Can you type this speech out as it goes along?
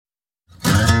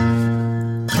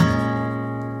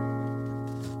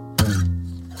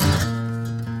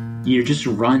you just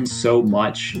run so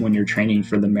much when you're training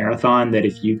for the marathon that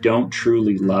if you don't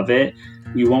truly love it,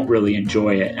 you won't really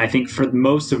enjoy it. I think for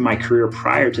most of my career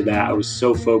prior to that, I was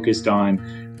so focused on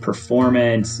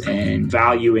performance and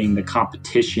valuing the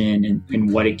competition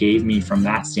and what it gave me from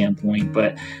that standpoint.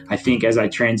 But I think as I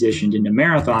transitioned into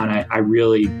marathon, I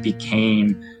really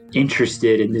became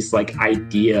interested in this like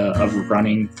idea of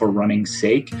running for running's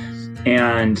sake.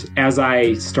 And as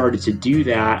I started to do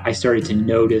that, I started to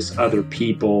notice other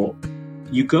people.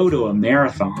 You go to a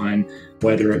marathon,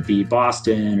 whether it be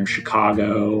Boston or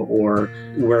Chicago or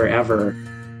wherever,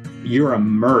 you're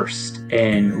immersed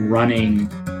in running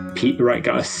like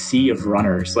a sea of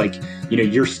runners. Like,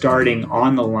 you're starting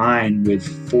on the line with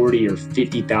 40 or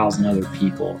 50,000 other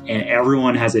people, and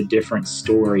everyone has a different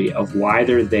story of why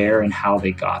they're there and how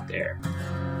they got there.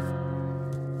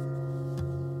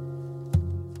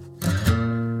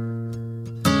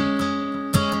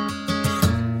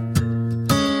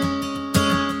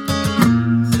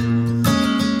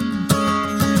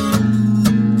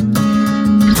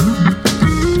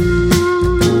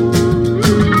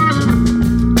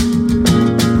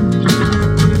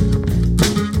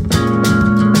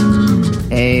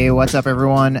 What's up,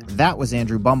 everyone? That was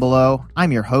Andrew Bumbalough.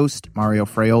 I'm your host, Mario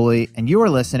Fraioli, and you are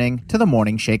listening to the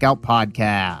Morning Shakeout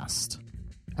Podcast.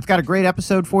 I've got a great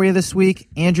episode for you this week.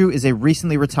 Andrew is a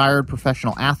recently retired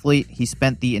professional athlete. He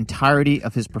spent the entirety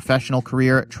of his professional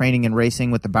career training and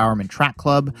racing with the Bowerman Track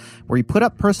Club, where he put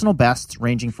up personal bests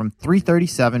ranging from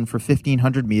 3:37 for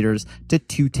 1,500 meters to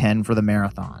 2:10 for the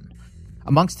marathon.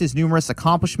 Amongst his numerous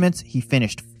accomplishments, he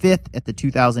finished 5th at the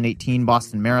 2018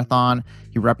 Boston Marathon.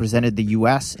 He represented the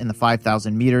U.S. in the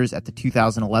 5,000 meters at the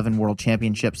 2011 World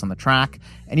Championships on the track,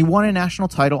 and he won a national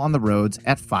title on the roads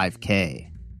at 5K.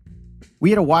 We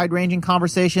had a wide-ranging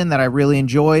conversation that I really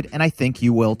enjoyed, and I think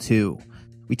you will too.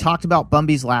 We talked about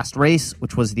Bumby's last race,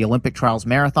 which was the Olympic Trials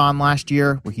Marathon last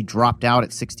year, where he dropped out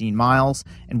at 16 miles,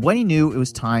 and when he knew it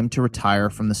was time to retire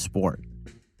from the sport.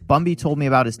 Bumby told me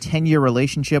about his 10-year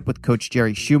relationship with Coach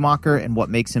Jerry Schumacher and what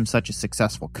makes him such a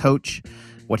successful coach,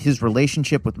 what his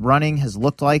relationship with running has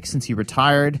looked like since he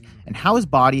retired, and how his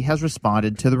body has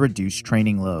responded to the reduced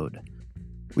training load.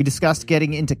 We discussed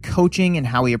getting into coaching and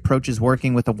how he approaches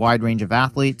working with a wide range of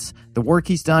athletes, the work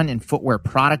he's done in footwear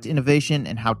product innovation,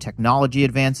 and how technology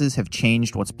advances have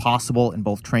changed what's possible in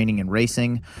both training and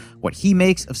racing, what he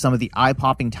makes of some of the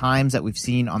eye-popping times that we've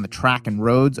seen on the track and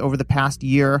roads over the past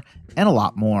year, and a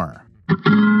lot more.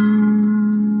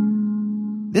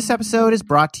 This episode is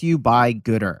brought to you by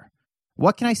Goodr.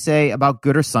 What can I say about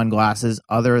Goodr sunglasses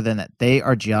other than that they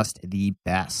are just the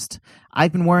best?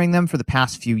 I've been wearing them for the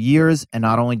past few years, and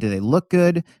not only do they look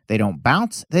good, they don't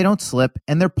bounce, they don't slip,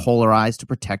 and they're polarized to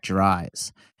protect your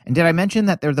eyes. And did I mention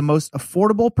that they're the most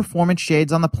affordable performance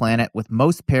shades on the planet, with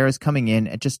most pairs coming in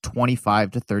at just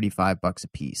 $25 to $35 a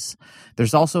piece.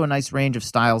 There's also a nice range of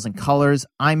styles and colors.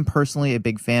 I'm personally a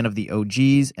big fan of the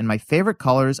OGs, and my favorite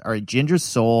colors are a Ginger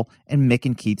Soul and Mick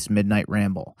and Keith's Midnight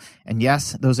Ramble. And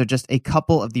yes, those are just a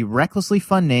couple of the recklessly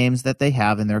fun names that they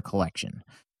have in their collection.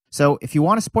 So if you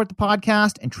want to support the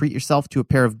podcast and treat yourself to a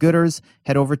pair of Goodrs,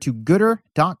 head over to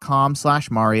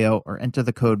goodr.com/Mario or enter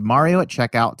the code Mario at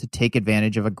checkout to take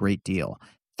advantage of a great deal.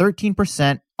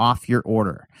 13% off your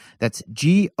order. That's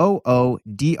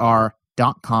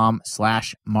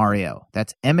GOODR.com/Mario.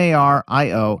 That's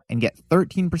MARIO, and get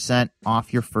 13%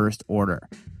 off your first order.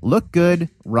 Look good,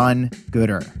 run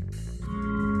Goodr.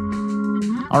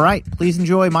 All right, please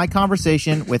enjoy my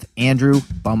conversation with Andrew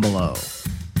Bumbalough.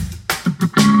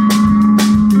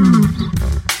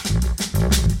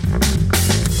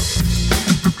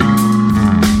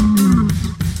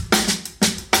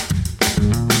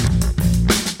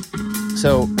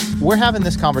 So we're having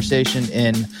this conversation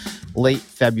in late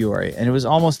February, and it was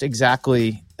almost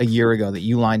exactly a year ago that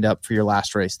you lined up for your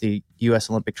last race, the U.S.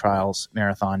 Olympic Trials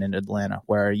Marathon in Atlanta,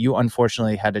 where you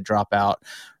unfortunately had to drop out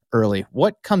early.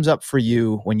 What comes up for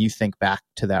you when you think back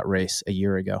to that race a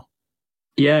year ago?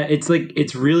 Yeah, it's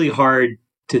really hard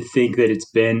to think that it's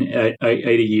been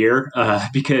a year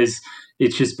because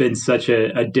it's just been such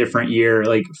a different year,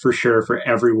 like for sure for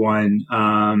everyone.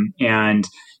 And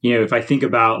if I think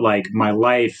about like my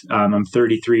life, I'm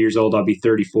 33 years old. I'll be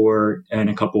 34 in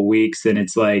a couple weeks, and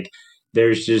it's like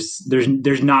there's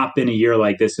not been a year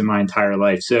like this in my entire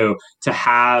life. So to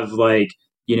have like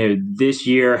this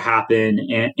year happen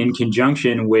in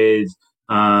conjunction with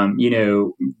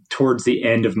towards the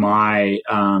end of my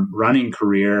running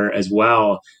career as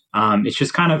well. It's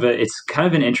just kind of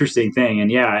an interesting thing.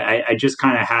 And yeah, I just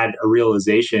kind of had a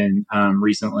realization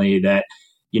recently that,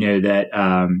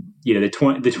 the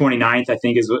 29th, I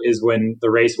think is when the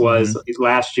race was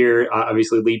last year,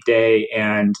 obviously leap day.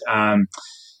 And,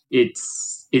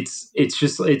 it's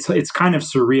kind of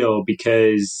surreal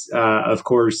because of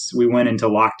course we went into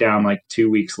lockdown like 2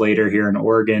 weeks later here in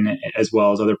Oregon as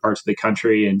well as other parts of the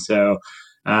country, and so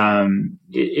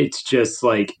it's just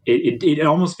like it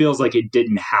almost feels like it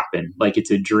didn't happen, like it's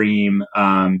a dream,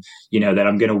 that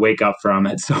I'm going to wake up from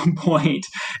at some point,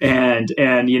 and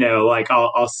like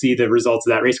I'll see the results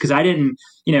of that race, because I didn't,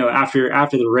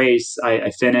 after the race I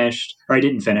finished, or I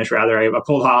didn't finish rather, I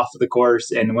pulled off the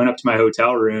course and went up to my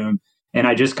hotel room, and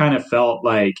I just kind of felt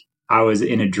like I was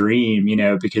in a dream,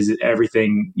 because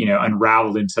everything,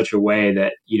 unraveled in such a way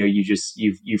that,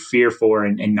 you fear for,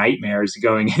 and nightmares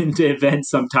going into events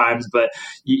sometimes, but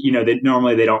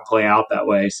normally they don't play out that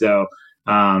way. So,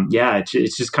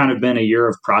 it's just kind of been a year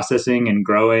of processing and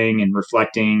growing and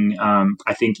reflecting.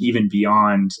 I think even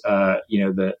beyond,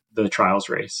 the trials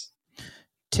race.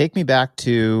 Take me back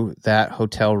to that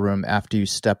hotel room after you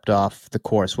stepped off the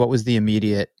course. What was the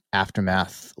immediate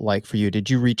aftermath like for you? Did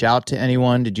you reach out to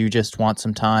anyone? Did you just want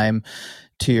some time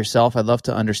to yourself? I'd love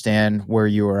to understand where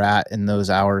you were at in those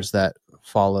hours that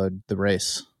followed the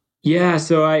race. Yeah,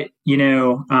 so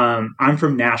I'm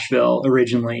from Nashville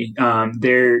originally.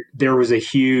 There was a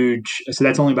huge, so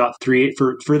that's only about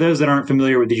for those that aren't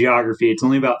familiar with the geography, it's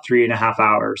only about 3.5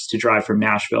 hours to drive from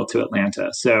Nashville to Atlanta.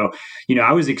 So,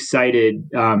 I was excited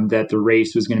that the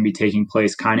race was going to be taking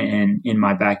place kind of in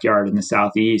my backyard in the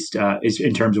Southeast,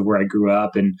 in terms of where I grew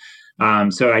up. And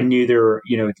so I knew there were,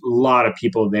 a lot of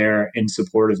people there in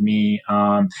support of me.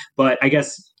 But I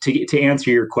guess to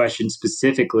answer your question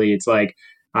specifically, it's like,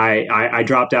 I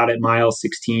dropped out at mile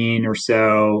 16 or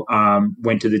so,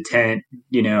 went to the tent,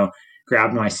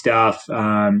 grabbed my stuff.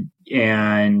 I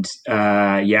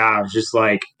was just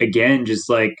like, again, just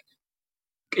like,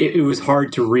 it was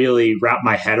hard to really wrap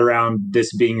my head around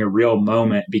this being a real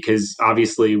moment, because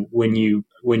obviously when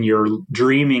you're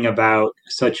dreaming about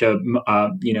such a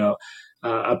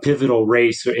pivotal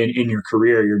race in your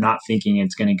career, you're not thinking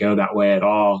it's going to go that way at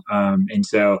all. And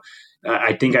so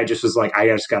I think I just was like, I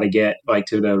just got to get like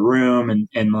to the room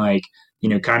and like,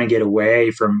 kind of get away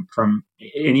from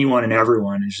anyone and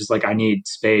everyone. It's just like, I need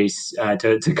space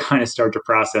to kind of start to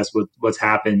process what's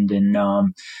happened. And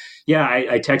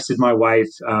I texted my wife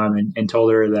and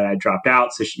told her that I dropped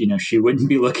out, so she wouldn't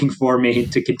be looking for me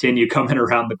to continue coming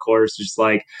around the course. Just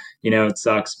like, it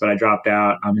sucks, but I dropped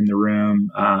out. I'm in the room.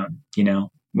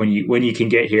 When you can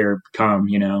get here, come.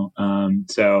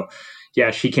 So yeah,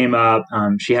 she came up.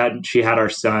 She had our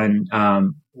son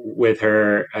with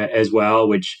her as well,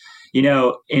 which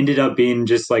ended up being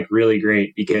just like really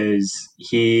great, because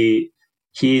he's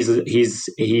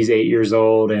 8 years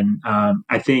old, and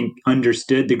I think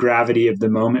understood the gravity of the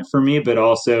moment for me, but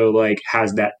also like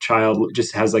has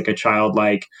like a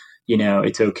childlike,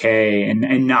 it's okay,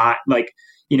 and not like,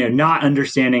 not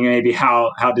understanding maybe how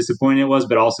disappointing it was,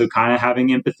 but also kind of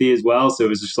having empathy as well. So it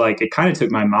was just like, it kind of took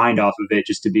my mind off of it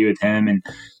just to be with him. And,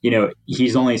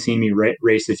 he's only seen me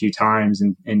race a few times.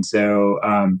 And so,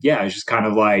 it's just kind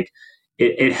of like,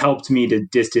 it helped me to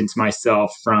distance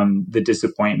myself from the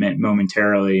disappointment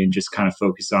momentarily and just kind of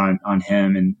focus on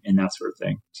him and that sort of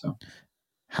thing. So.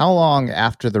 How long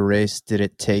after the race did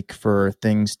it take for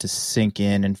things to sink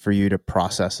in and for you to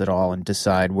process it all and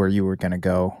decide where you were going to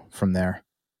go from there?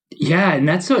 Yeah, and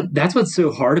that's what's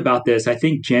so hard about this. I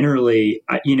think generally,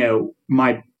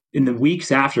 in the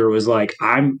weeks after was like,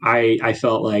 I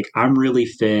felt like I'm really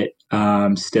fit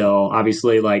still.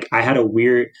 Obviously, like I had a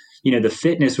weird, the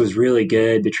fitness was really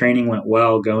good. The training went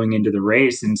well going into the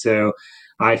race, and so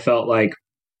I felt like,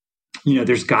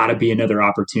 there's got to be another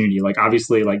opportunity. Like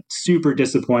obviously, like super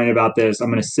disappointed about this. I'm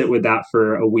going to sit with that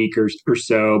for a week or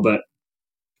so. But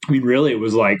I mean, really, it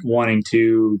was like wanting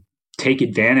to take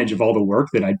advantage of all the work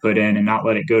that I'd put in and not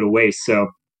let it go to waste. So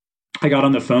I got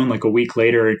on the phone like a week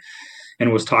later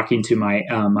and was talking to my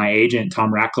agent,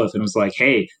 Tom Ratcliffe, and was like,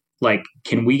 hey, like,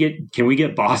 can we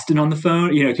get Boston on the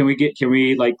phone? Can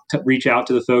we reach out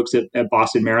to the folks at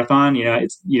Boston Marathon?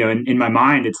 It's, in my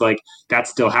mind, it's like,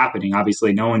 that's still happening.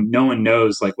 Obviously no one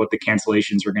knows like what the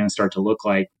cancellations are going to start to look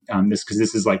like. Cause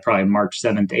this is like probably March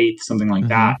 7th, 8th, something like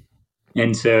that.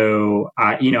 And so,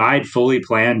 I had fully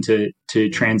planned to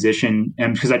transition,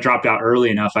 and because I dropped out early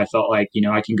enough, I felt like,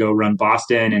 I can go run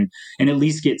Boston and at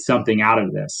least get something out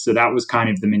of this. So that was kind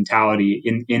of the mentality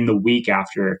in the week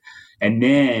after. And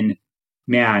then,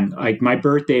 man, like my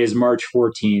birthday is March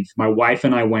 14th. My wife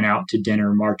and I went out to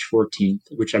dinner March 14th,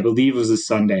 which I believe was a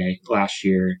Sunday last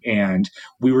year. And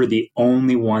we were the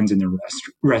only ones in the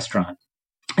restaurant.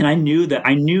 And I knew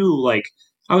like,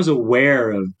 I was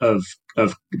aware of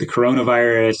the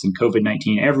coronavirus and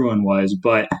COVID-19, everyone was,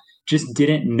 but just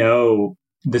didn't know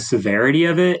the severity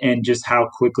of it and just how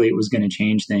quickly it was going to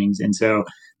change things. And so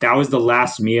that was the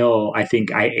last meal I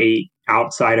think I ate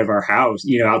outside of our house,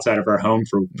 outside of our home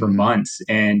for months.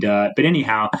 And, but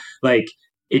anyhow, like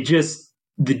it just,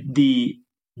 the,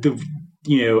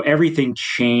 everything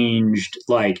changed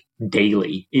like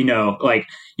daily, I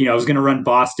was going to run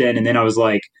Boston and then I was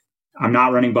like, I'm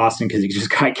not running Boston because it just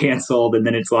got canceled. And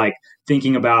then it's like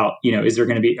thinking about, are there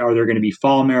going to be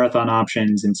fall marathon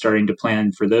options and starting to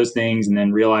plan for those things. And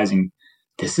then realizing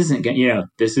this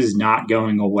this is not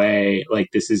going away. Like,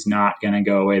 this is not going to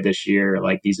go away this year.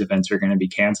 Like, these events are going to be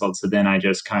canceled. So then I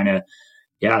just then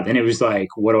it was like,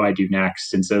 what do I do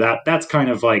next? And so that's kind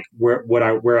of like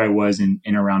where I was in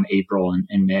around April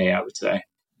and May, I would say.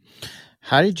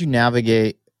 How did you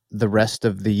navigate the rest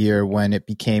of the year when it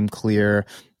became clear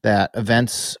that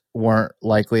events weren't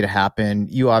likely to happen?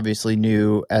 You obviously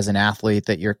knew as an athlete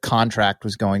that your contract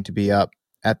was going to be up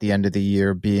at the end of the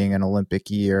year, being an Olympic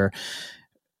year.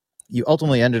 You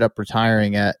ultimately ended up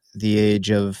retiring at the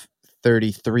age of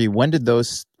 33. When did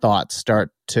those thoughts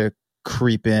start to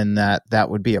creep in that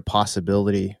would be a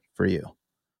possibility for you?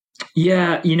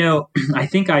 Yeah, I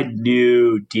think I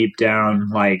knew deep down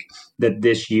like that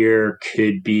this year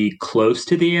could be close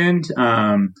to the end.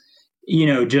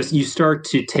 Just you start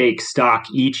to take stock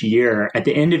each year. At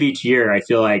the end of each year, I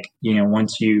feel like,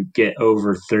 once you get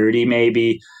over 30,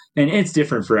 maybe, and it's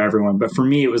different for everyone, but for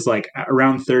me, it was like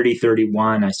around 30,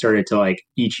 31, I started to like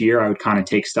each year, I would kind of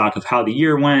take stock of how the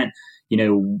year went,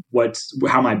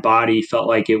 how my body felt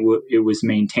like it was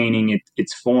maintaining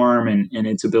its form and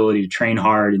its ability to train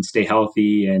hard and stay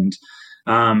healthy. And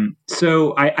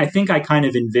so I think I kind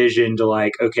of envisioned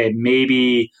like, okay,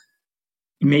 maybe,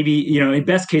 in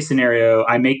best case scenario,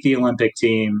 I make the Olympic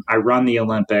team, I run the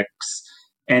Olympics,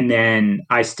 and then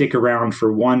I stick around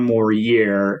for one more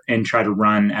year and try to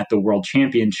run at the World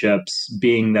Championships,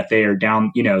 being that they are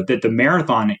down, that the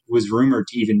marathon was rumored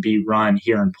to even be run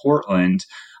here in Portland,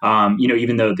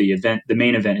 even though the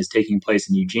main event is taking place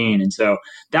in Eugene. And so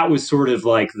that was sort of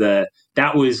like the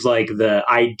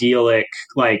idyllic,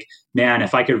 like, man,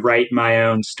 if I could write my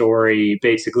own story,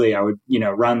 basically I would,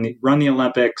 run the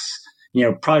Olympics,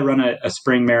 probably run a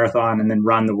spring marathon and then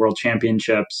run the World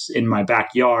Championships in my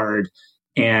backyard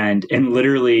and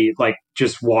literally like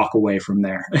just walk away from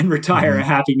there and retire a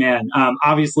happy man.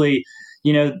 Obviously,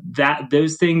 that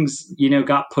those things,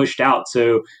 got pushed out.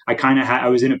 So I kind of I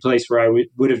was in a place where I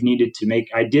would have needed to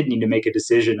I did need to make a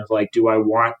decision of like, do I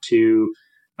want to,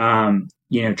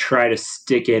 try to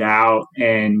stick it out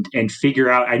and figure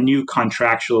out, I knew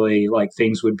contractually like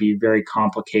things would be very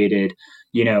complicated,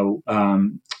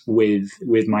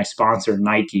 with my sponsor,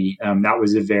 Nike. That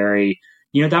was a very,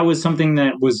 that was something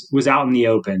that was out in the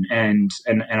open, and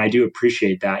I do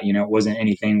appreciate that. It wasn't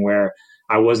anything where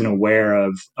I wasn't aware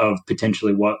of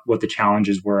potentially what the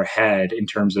challenges were ahead in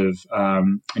terms of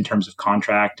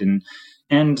contract and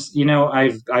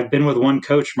I've been with one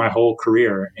coach my whole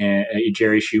career,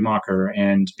 Jerry Schumacher,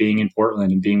 and being in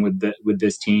Portland and being with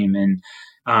this team, and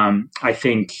I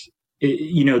think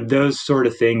those sort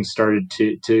of things started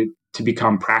to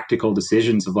become practical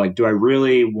decisions of like, do I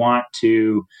really want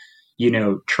to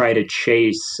try to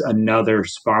chase another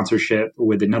sponsorship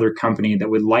with another company that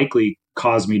would likely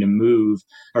cause me to move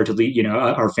or to leave,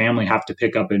 our family have to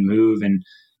pick up and move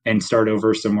and start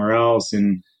over somewhere else.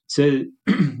 And so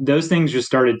those things just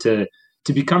started to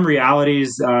become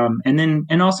realities.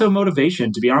 And also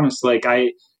motivation, to be honest. Like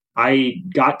I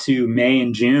got to May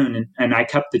and June and I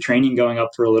kept the training going up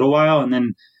for a little while. And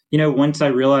then, once I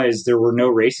realized there were no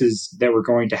races that were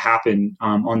going to happen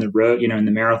on the road, in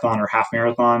the marathon or half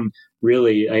marathon,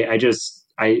 really,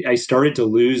 I started to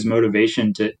lose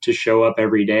motivation to show up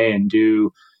every day and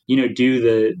do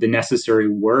the necessary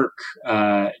work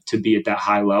to be at that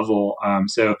high level.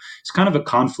 So it's kind of a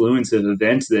confluence of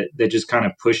events that just kind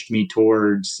of pushed me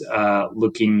towards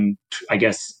looking, I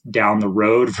guess, down the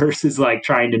road versus like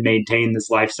trying to maintain this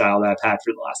lifestyle that I've had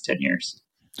for the last 10 years.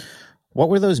 What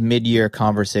were those mid-year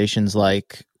conversations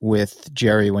like with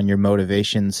Jerry when your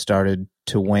motivation started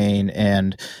to wane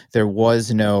and there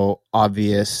was no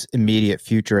obvious immediate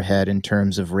future ahead in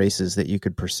terms of races that you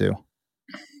could pursue?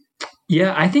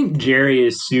 Yeah, I think Jerry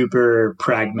is super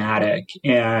pragmatic,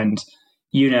 and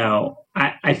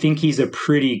I think he's a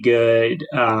pretty good.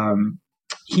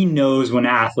 He knows when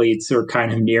athletes are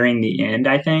kind of nearing the end,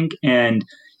 I think, and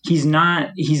he's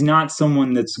not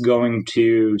someone that's going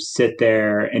to sit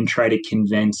there and try to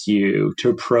convince you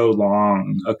to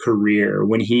prolong a career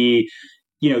when he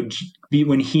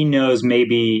knows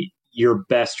maybe your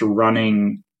best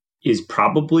running is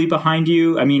probably behind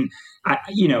you. I mean,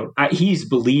 he's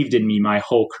believed in me my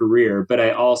whole career, but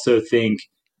I also think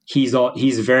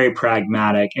he's very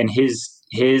pragmatic, and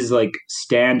his like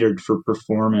standard for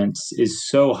performance is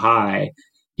so high.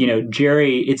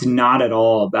 Jerry, it's not at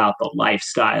all about the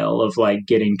lifestyle of like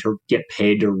getting to get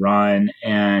paid to run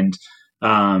and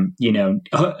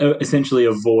essentially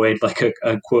avoid like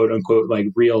a quote unquote like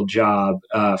real job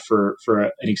for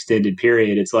an extended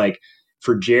period. It's like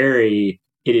for Jerry,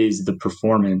 it is the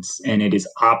performance, and it is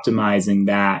optimizing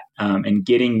that and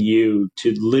getting you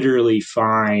to literally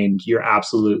find your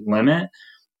absolute limit.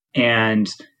 And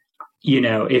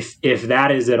if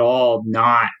that is at all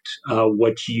not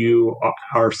what you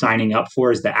are signing up for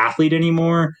as the athlete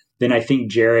anymore, then I think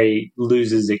Jerry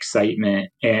loses excitement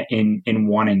in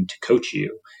wanting to coach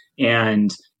you.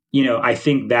 And I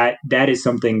think that is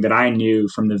something that I knew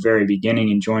from the very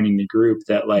beginning in joining the group,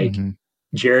 that like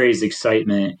Jerry's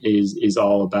excitement is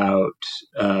all about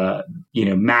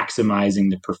maximizing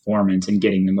the performance and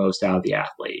getting the most out of the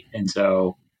athlete. And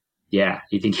so yeah,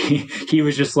 you think he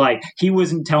was just like, he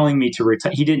wasn't telling me to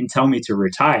retire. He didn't tell me to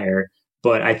retire,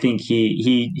 but I think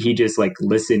he just like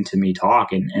listened to me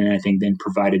talk, and I think then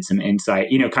provided some insight,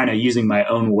 kind of using my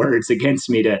own words against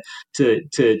me to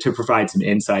provide some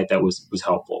insight that was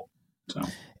helpful. So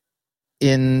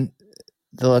in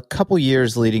the couple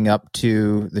years leading up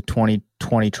to the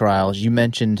 2020 trials, you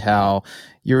mentioned how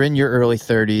you're in your early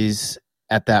 30s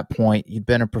at that point. You'd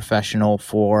been a professional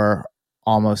for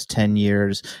almost 10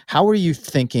 years. How are you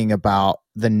thinking about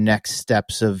the next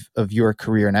steps of your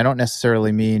career? And I don't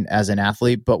necessarily mean as an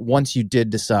athlete, but once you did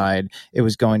decide it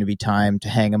was going to be time to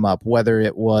hang them up, whether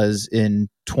it was in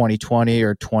 2020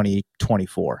 or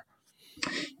 2024.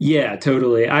 Yeah,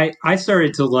 totally. I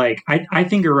started to like, I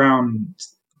think around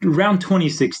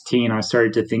 2016, I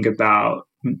started to think about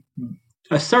it,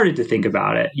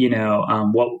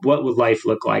 what would life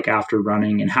look like after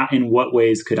running, and how, in what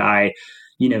ways could I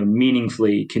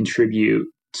meaningfully contribute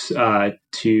to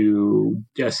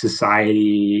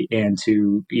society and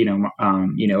to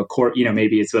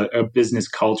maybe it's a business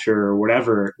culture or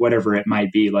whatever it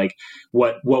might be. Like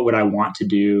what would I want to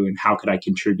do, and how could I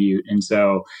contribute? And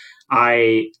so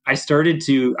I started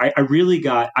to I really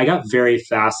got very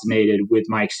fascinated with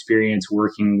my experience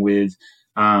working with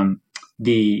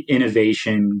the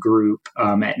innovation group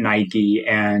at Nike,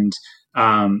 and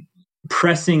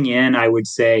pressing in, I would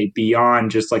say,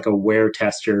 beyond just like a wear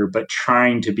tester, but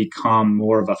trying to become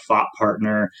more of a thought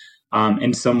partner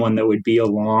and someone that would be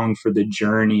along for the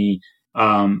journey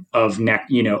of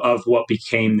what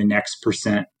became the next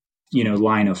percent,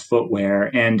 line of footwear.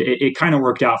 And it kind of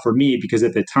worked out for me, because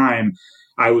at the time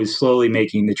I was slowly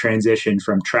making the transition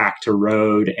from track to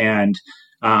road, and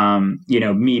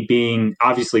me being,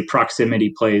 obviously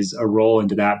proximity plays a role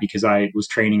into that, because I was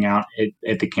training out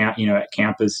at the camp, at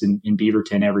campus in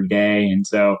Beaverton every day. And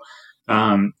so,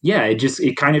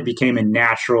 it kind of became a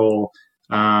natural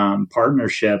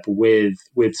partnership with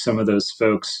some of those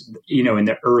folks, in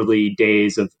the early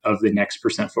days of the Next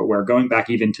Percent Footwear, going back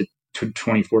even to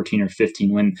 2014 or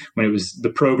 15, when it was, the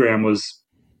program was,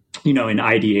 in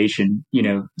ideation,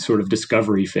 sort of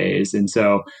discovery phase. And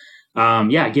so,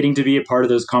 getting to be a part of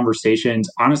those conversations,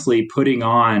 honestly, putting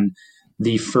on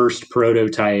the first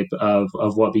prototype of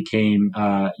what became,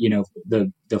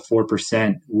 the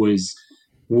 4% was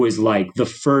like the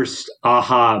first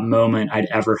aha moment I'd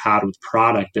ever had with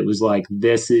product. That was like,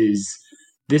 this is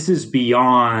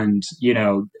beyond,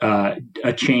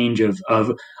 a change of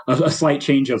a slight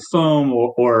change of foam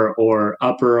or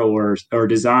upper or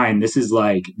design. This is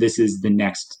the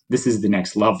next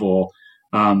level.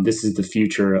 This is the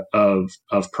future of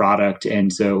product.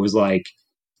 And so it was like,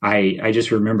 I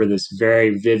just remember this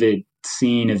very vivid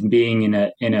scene of being in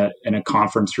a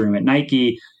conference room at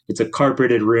Nike. It's a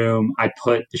carpeted room. I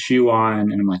put the shoe on,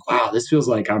 and I'm like, wow, this feels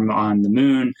like I'm on the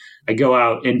moon. I go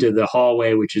out into the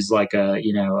hallway, which is like a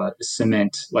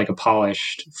cement, like a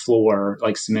polished floor,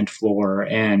 like cement floor.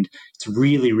 And it's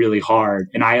really, really hard.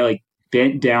 And I like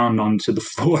bent down onto the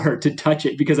floor to touch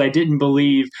it, because I didn't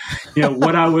believe,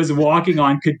 what I was walking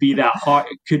on could be that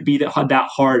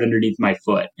hard underneath my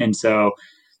foot. And so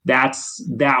that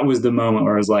was the moment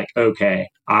where I was like, okay,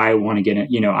 I want to get it.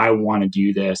 I want to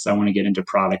do this. I want to get into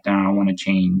product, and I want to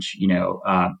change,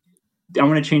 I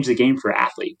want to change the game for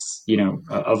athletes,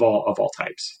 of all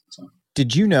types. So.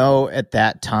 Did you know at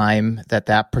that time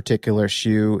that particular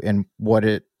shoe and what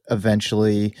it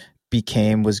eventually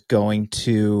became was going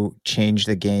to change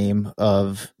the game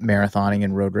of marathoning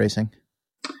and road racing?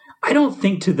 I don't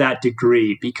think to that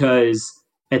degree, because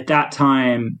at that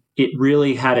time it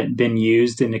really hadn't been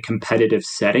used in a competitive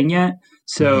setting yet.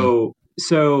 So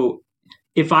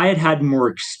if I had more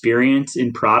experience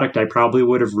in product, I probably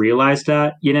would have realized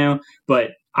that,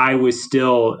 but I was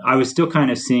still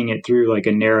kind of seeing it through like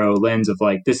a narrow lens of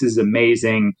like, this is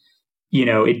amazing.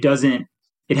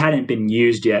 It hadn't been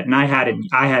used yet. And I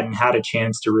hadn't had a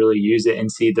chance to really use it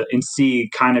and see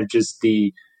kind of just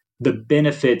the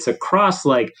benefits across,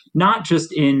 like not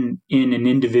just in an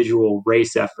individual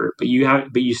race effort, but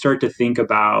you start to think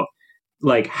about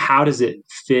like, how does it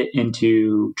fit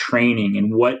into training,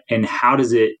 and how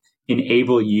does it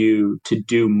enable you to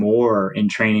do more in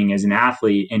training as an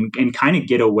athlete, and kind of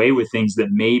get away with things that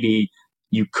maybe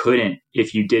you couldn't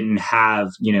if you didn't have,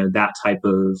 that type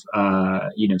of,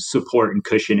 support and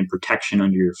cushion and protection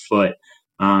under your foot.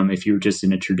 If you were just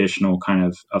in a traditional kind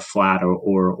of a flat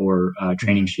or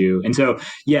training shoe. And so,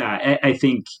 yeah, I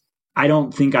think, I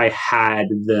don't think I had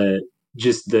the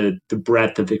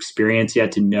breadth of experience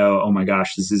yet to know, oh my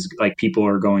gosh, this is like, people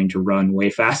are going to run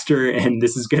way faster, and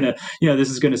this is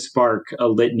gonna spark a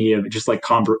litany of just like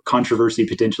controversy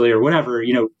potentially, or whatever,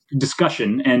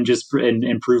 discussion, and just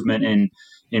improvement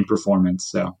in performance.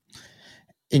 So,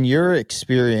 in your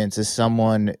experience as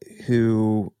someone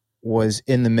who was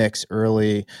in the mix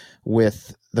early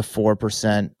with the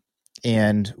 4%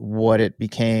 and what it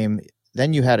became,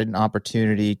 then you had an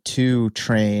opportunity to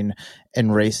train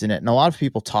and race in it. And a lot of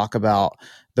people talk about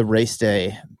the race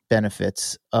day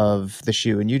benefits of the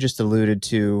shoe. And you just alluded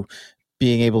to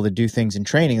being able to do things in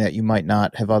training that you might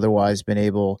not have otherwise been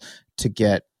able to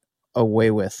get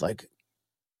away with. Like,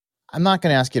 I'm not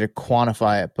going to ask you to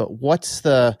quantify it, but what's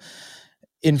the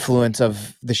influence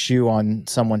of the shoe on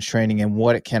someone's training and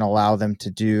what it can allow them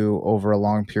to do over a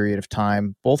long period of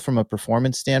time, both from a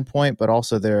performance standpoint, but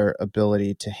also their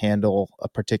ability to handle a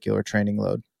particular training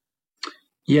load?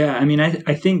 Yeah, I mean,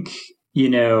 I think,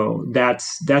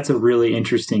 that's a really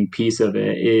interesting piece of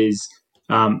it is,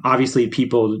 obviously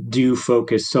people do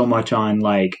focus so much on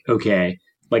like, okay,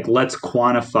 like let's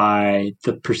quantify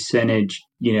the percentage,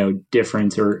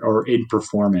 difference or in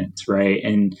performance, right?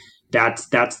 And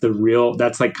that's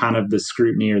like kind of the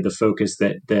scrutiny or the focus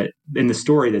that in the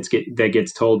story that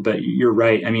gets told. But you're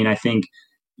right. I mean, I think,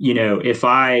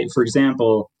 for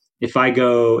example, if I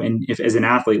go and if as an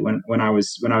athlete, when I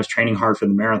was training hard for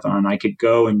the marathon, I could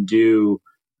go and do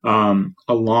a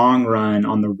long run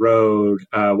on the road,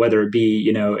 whether it be,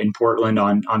 in Portland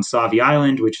on Sauvie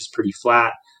Island, which is pretty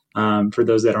flat. For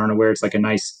those that aren't aware, it's like a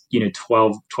nice,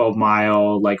 12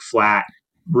 mile, like flat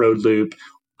road loop.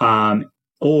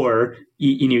 Or,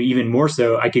 even more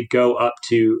so, I could go up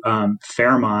to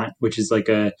Fairmont, which is like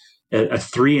a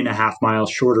 3.5 mile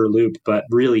shorter loop, but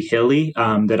really hilly,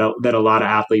 that a lot of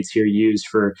athletes here use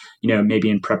for,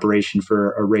 maybe in preparation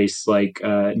for a race like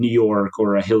New York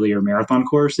or a hillier marathon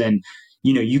course. And,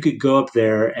 you could go up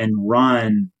there and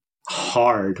run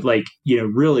hard, like,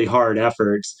 really hard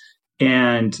efforts.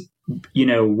 And,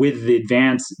 with the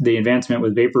advancement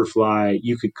with Vaporfly,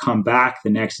 you could come back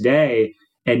the next day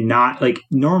and not like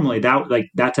normally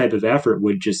that type of effort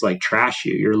would just like trash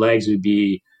you. Your legs would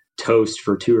be toast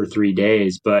for 2 or 3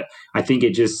 days. But I think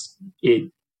it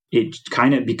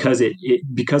kind of, because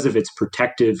of its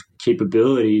protective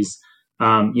capabilities,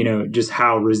 just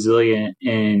how resilient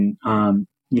and,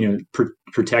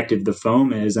 protective the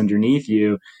foam is underneath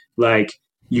you. Like,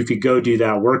 you could go do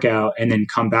that workout and then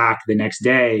come back the next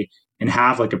day and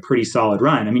have like a pretty solid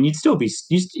run. I mean,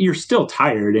 you're still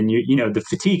tired, and the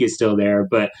fatigue is still there,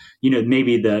 but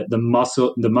maybe the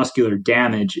muscular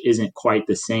damage isn't quite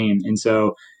the same. And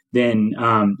so then,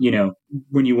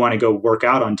 when you want to go work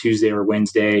out on Tuesday or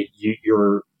Wednesday,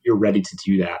 you're ready to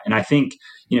do that. And I think,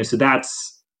 so that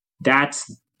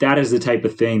is the type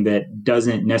of thing that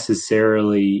doesn't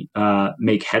necessarily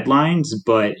make headlines,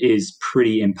 but is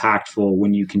pretty impactful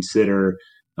when you consider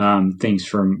things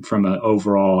from an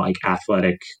overall like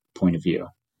athletic point of view.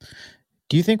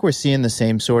 Do you think we're seeing the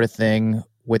same sort of thing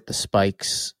with the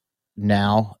spikes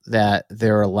now, that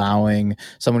they're allowing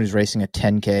someone who's racing a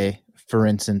 10K, for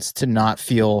instance, to not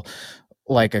feel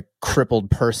like a crippled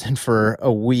person for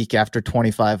a week after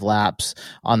 25 laps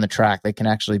on the track? They can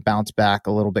actually bounce back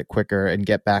a little bit quicker and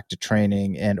get back to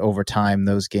training, and over time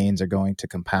those gains are going to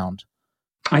compound.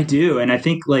 I do. And I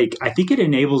think it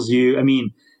enables you. I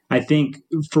mean, I think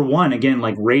for one, again,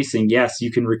 like racing, yes, you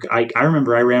can. I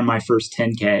remember I ran my first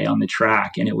 10K on the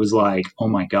track, and it was like, oh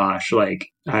my gosh, like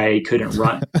I couldn't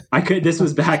run. This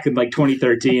was back in like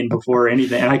 2013 before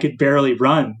anything, and I could barely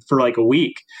run for like a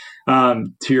week. To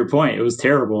your point, it was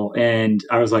terrible. And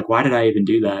I was like, why did I even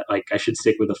do that? Like, I should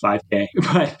stick with a 5K.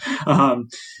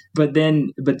 But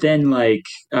then like,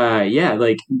 yeah,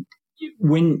 like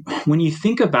when you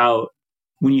think about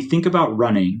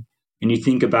running, and you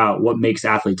think about what makes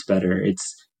athletes better,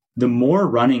 the more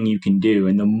running you can do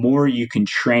and the more you can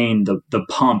train the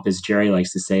pump, as Jerry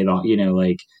likes to say,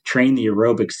 like train the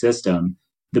aerobic system,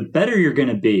 the better you're going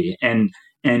to be. And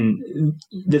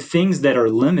the things that are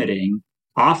limiting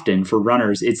often for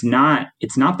runners, it's not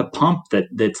the pump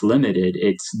that's limited.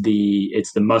 It's the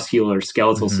muscular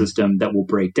skeletal system that will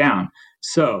break down.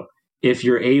 So if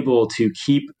you're able to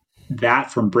keep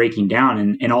that from breaking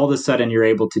down, and all of a sudden you're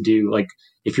able to do, like,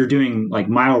 if you're doing like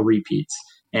mile repeats,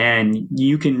 and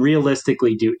you can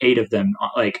realistically do 8 of them,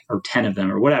 like, or 10 of them,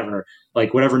 or whatever,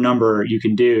 like whatever number you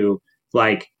can do,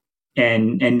 like,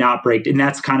 and not break. And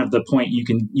that's kind of the point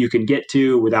you can get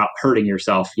to without hurting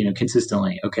yourself,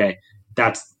 consistently. Okay.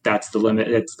 That's the limit.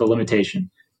 That's the limitation.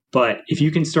 But if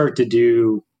you can start to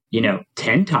do,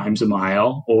 10 times a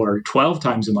mile or 12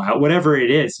 times a mile, whatever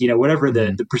it is, whatever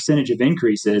the percentage of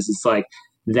increase is, it's like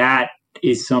that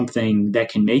is something that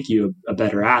can make you a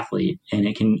better athlete, and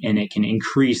it can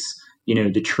increase,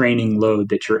 the training load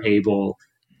that you're able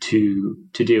to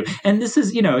do. And this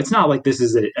is, it's not like this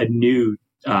is a new,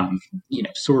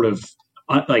 sort of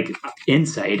like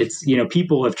insight. It's,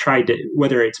 people have tried to,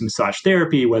 whether it's massage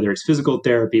therapy, whether it's physical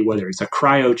therapy, whether it's a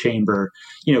cryo chamber,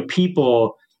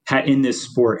 people in this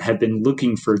sport have been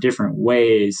looking for different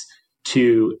ways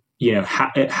to,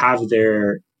 have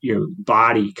their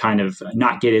body kind of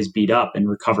not get as beat up and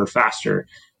recover faster.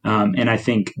 And I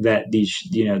think that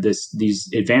these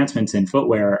advancements in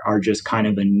footwear are just kind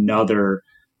of another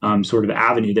sort of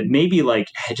avenue that maybe like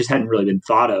just hadn't really been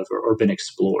thought of or been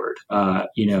explored,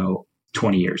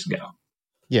 20 years ago.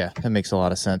 Yeah, that makes a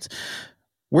lot of sense.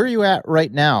 Where are you at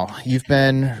right now? You've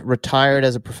been retired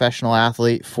as a professional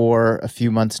athlete for a few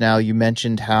months now. You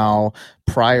mentioned how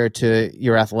prior to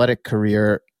your athletic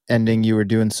career ending, you were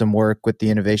doing some work with the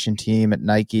innovation team at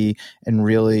Nike and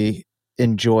really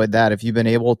enjoyed that. Have you been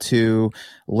able to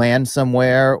land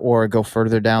somewhere or go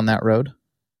further down that road?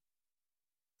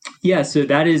 Yeah, so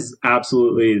that is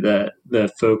absolutely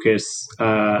the focus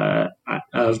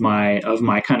of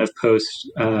my kind of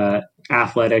post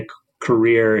athletic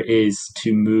career, is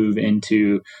to move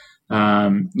into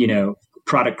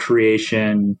product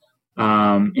creation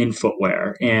in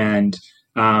footwear. And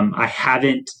I have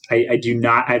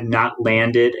not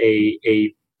landed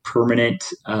a permanent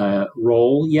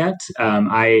role yet.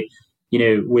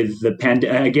 With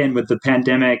the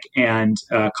pandemic and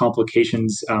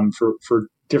complications for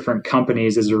different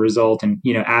companies as a result, and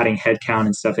adding headcount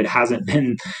and stuff, it hasn't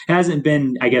been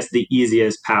I guess the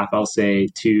easiest path, I'll say,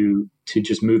 to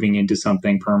just moving into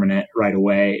something permanent right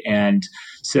away. And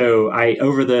so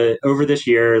over this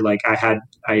year, like I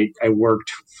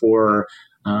worked for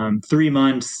 3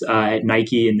 months at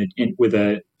Nike with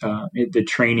the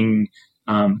training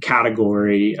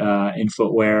category in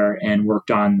footwear, and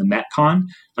worked on the Metcon,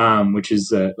 which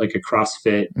is like a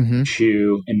CrossFit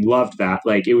shoe, and loved that.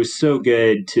 Like, it was so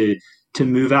good to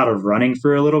move out of running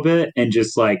for a little bit and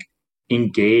just like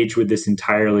engage with this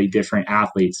entirely different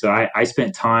athlete. So I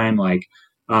spent time like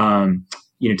talking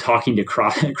to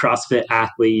CrossFit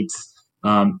athletes,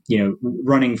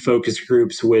 running focus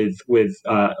groups with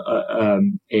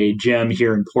a gym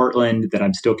here in Portland that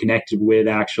I'm still connected with,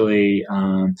 actually.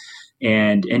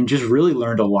 And just really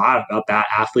learned a lot about that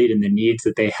athlete and the needs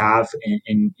that they have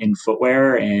in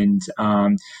footwear. And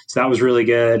so that was really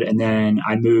good. And then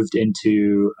I moved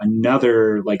into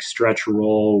another like stretch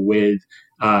role with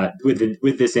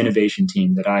this innovation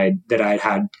team that I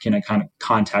had kind of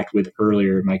contact with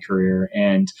earlier in my career,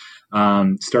 and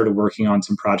started working on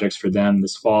some projects for them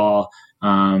this fall.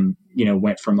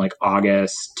 Went from like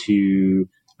August to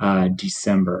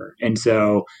December. And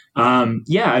so,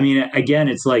 again,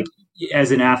 it's like,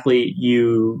 as an athlete,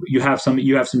 you have some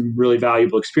really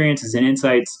valuable experiences and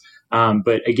insights.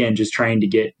 But again, just trying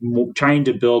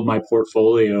to build my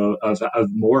portfolio of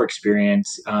more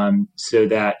experience, so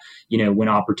that, when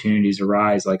opportunities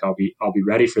arise, like I'll be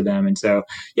ready for them. And so,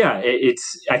 yeah,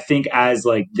 I think as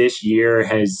like this year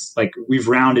has, like, we've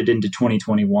rounded into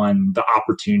 2021, the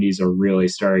opportunities are really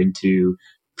starting to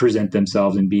present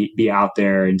themselves and be out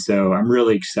there. And so I'm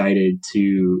really excited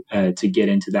to get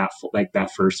into that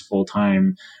first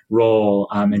full-time role,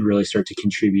 and really start to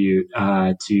contribute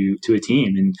to a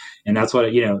team. And that's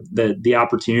what, the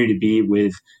opportunity to be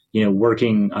with,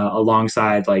 working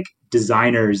alongside like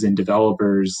designers and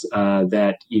developers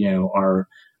that,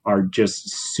 are just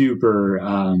super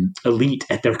elite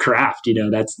at their craft.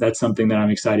 That's something that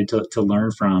I'm excited to learn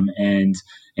from and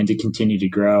to continue to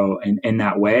grow in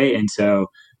that way. And so,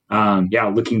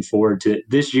 looking forward to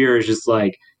this year. Is just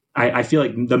like, I feel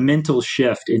like the mental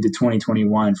shift into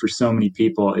 2021 for so many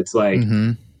people, it's like,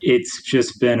 it's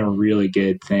just been a really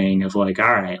good thing of like,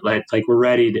 all right, like we're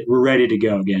ready to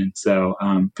go again. So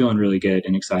feeling really good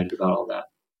and excited about all that.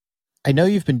 I know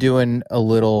you've been doing a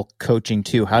little coaching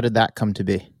too. How did that come to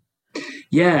be?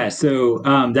 Yeah, so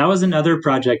that was another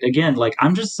project. Again, like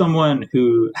I'm just someone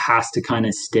who has to kind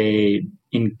of stay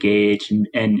engaged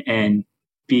and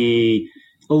be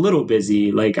a little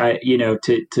busy. Like I,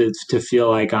 to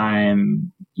feel like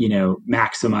I'm,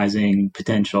 maximizing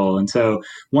potential. And so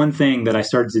one thing that I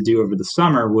started to do over the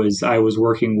summer was I was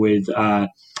working with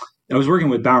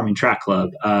Bowerman Track Club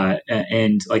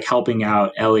and like helping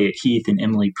out Elliot Heath and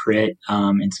Emily Pritt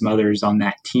and some others on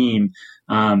that team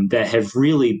that have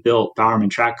really built Bowerman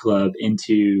Track Club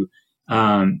into,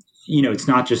 it's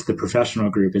not just the professional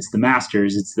group, it's the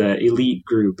masters, it's the elite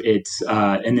group,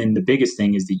 and then the biggest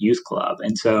thing is the youth club.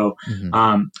 And so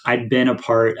I've been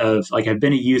I've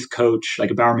been a youth coach, like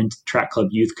a Bowerman Track Club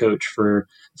youth coach for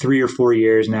 3 or 4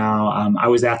 years now. I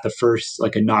was at the first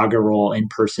like inaugural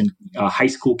in-person high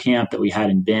school camp that we had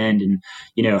in Bend, and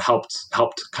helped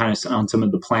kind of on some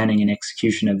of the planning and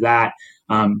execution of that.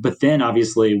 But then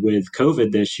obviously with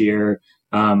COVID this year,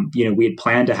 we had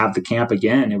planned to have the camp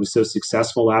again. It was so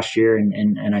successful last year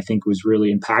and I think was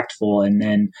really impactful. And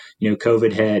then,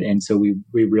 COVID hit. And so we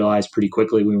realized pretty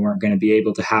quickly we weren't going to be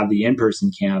able to have the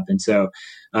in-person camp. And so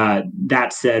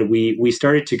that said, we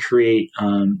started to create,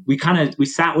 we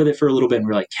sat with it for a little bit and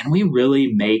we're like, can we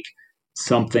really make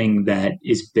something that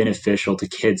is beneficial to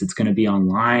kids? It's going to be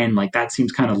online. Like that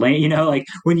seems kind of lame, like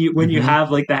when you have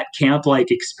like that camp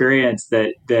like experience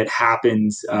that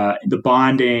happens, the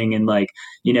bonding and like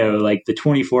the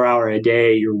 24-hour a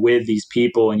day you're with these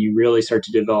people and you really start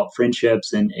to develop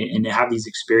friendships and have these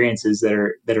experiences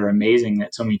that are amazing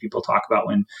that so many people talk about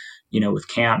when with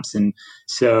camps. And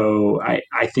so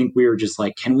I think we were just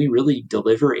like, can we really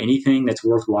deliver anything that's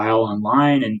worthwhile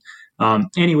online? And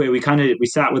anyway, we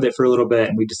sat with it for a little bit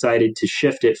and we decided to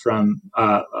shift it from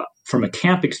a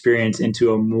camp experience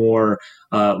into a more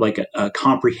like a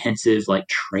comprehensive like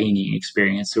training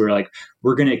experience. So we're like,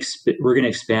 we're going to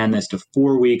expand this to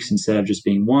 4 weeks instead of just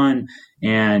being one.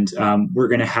 And we're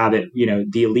going to have it,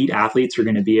 the elite athletes are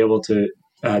going to be able to,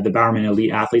 the Bowerman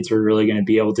elite athletes are really going to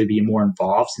be able to be more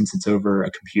involved since it's over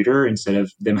a computer instead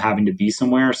of them having to be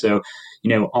somewhere. So,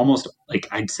 almost like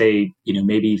I'd say,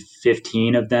 maybe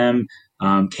 15 of them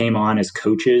came on as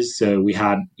coaches. So we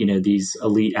had, these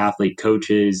elite athlete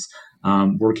coaches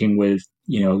working with,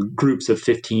 groups of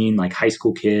 15 like high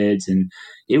school kids. And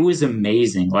it was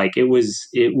amazing. Like it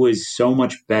was so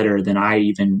much better than I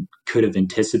even could have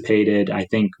anticipated. I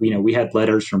think, we had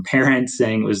letters from parents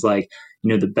saying it was like,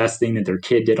 the best thing that their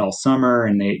kid did all summer.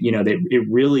 And it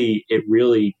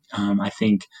really, I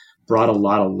think brought a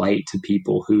lot of light to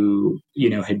people who,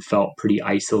 had felt pretty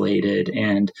isolated.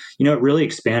 And, it really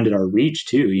expanded our reach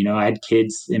too. I had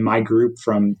kids in my group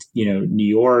from, New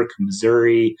York,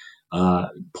 Missouri,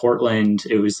 Portland.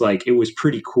 It was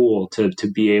pretty cool to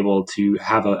be able to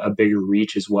have a bigger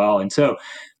reach as well. And so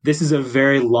this is a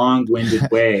very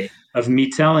long-winded way of me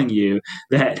telling you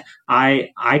that I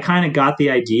kind of got the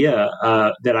idea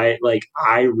that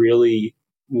I really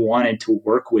wanted to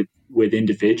work with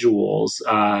individuals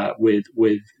with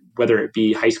whether it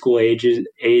be high school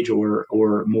age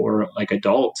or more like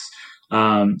adults,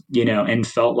 and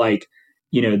felt like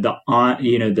the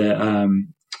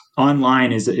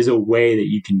online is a way that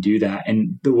you can do that.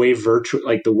 And the way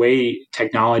the way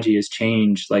technology has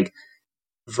changed, like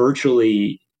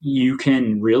virtually you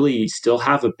can really still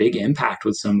have a big impact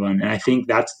with someone. And I think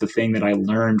that's the thing that I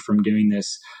learned from doing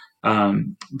this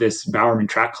Bowerman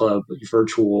Track Club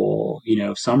virtual,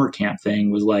 summer camp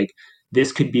thing was like,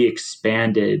 this could be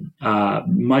expanded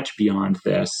much beyond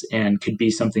this and could be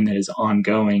something that is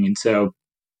ongoing. And so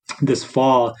this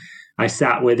fall I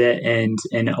sat with it and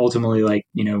ultimately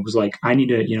was like, I need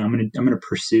to, I'm going to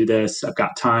pursue this. I've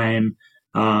got time.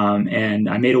 And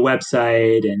I made a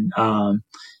website and,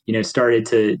 started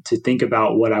to think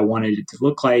about what I wanted it to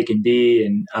look like and be,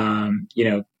 and,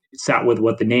 sat with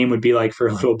what the name would be like for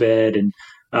a little bit. And,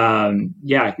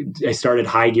 I started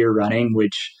High Gear Running,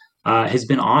 which, has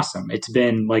been awesome. It's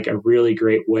been like a really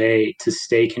great way to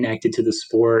stay connected to the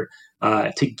sport,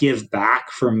 to give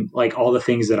back from like all the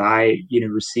things that I,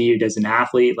 received as an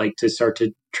athlete, like to start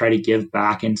to try to give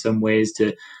back in some ways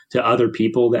to other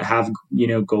people that have,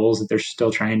 goals that they're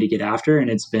still trying to get after. And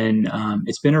it's been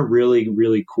a really,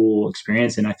 really cool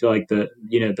experience. And I feel like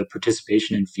the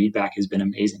participation and feedback has been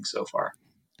amazing so far.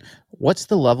 What's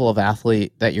the level of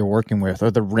athlete that you're working with,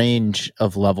 or the range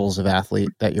of levels of athlete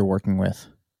that you're working with?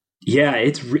 Yeah,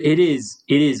 it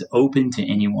is open to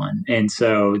anyone. And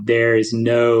so there is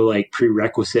no like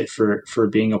prerequisite for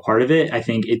being a part of it. I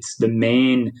think it's the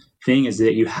main thing is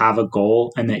that you have a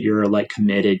goal and that you're like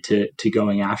committed to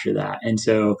going after that. And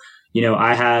so,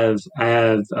 I have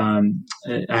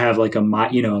like a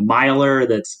miler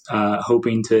that's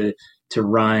hoping to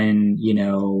run,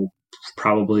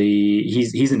 probably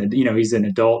he's an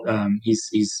adult.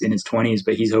 He's in his 20s,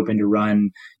 but he's hoping to run,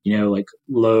 like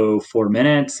low 4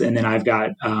 minutes. And then I've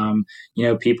got,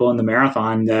 people in the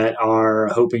marathon that are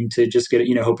hoping to just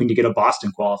hoping to get a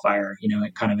Boston qualifier,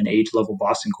 kind of an age level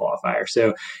Boston qualifier.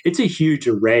 So it's a huge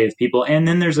array of people. And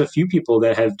then there's a few people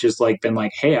that have just like been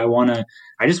like, hey, I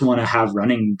just want to have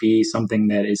running be something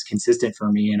that is consistent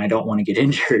for me, and I don't want to get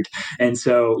injured. And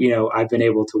so, I've been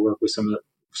able to work with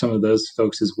some of those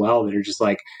folks as well that are just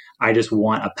like, I just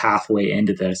want a pathway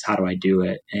into this. How do I do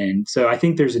it? And so I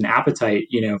think there's an appetite,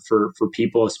 for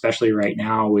people, especially right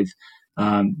now with,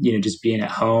 just being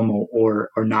at home or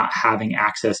not having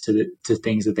access to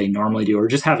things that they normally do, or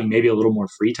just having maybe a little more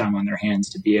free time on their hands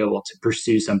to be able to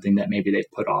pursue something that maybe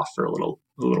they've put off for a little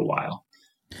while.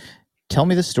 Tell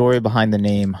me the story behind the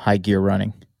name High Gear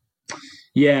Running.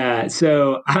 Yeah,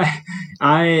 so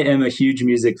I am a huge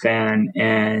music fan,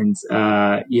 and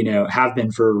have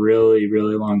been for a really,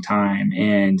 really long time.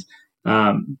 And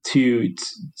to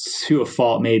a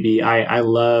fault, maybe I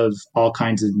love all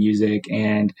kinds of music.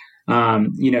 And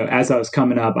as I was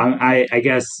coming up, I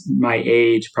guess my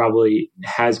age probably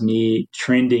has me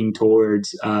trending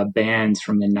towards bands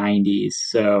from the 90s.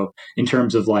 So in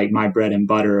terms of like my bread and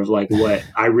butter of like what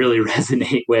I really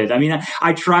resonate with, I mean,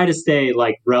 I try to stay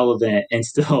like relevant and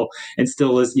still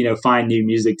listen, find new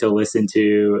music to listen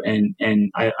to. And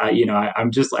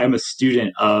I'm a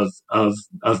student of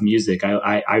music.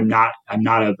 I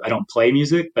don't play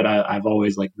music, but I've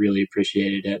always like really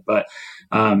appreciated it. But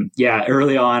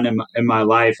early on in my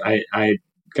life, I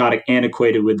got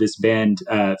antiquated with this band,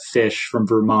 Fish from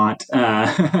Vermont,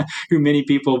 who many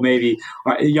people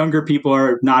younger people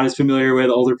are not as familiar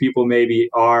with, older people maybe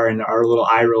are and are a little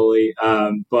eye rolly.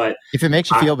 But if it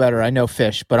makes you feel better, I know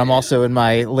Fish, but I'm also in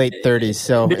my late 30s,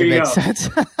 so it makes sense.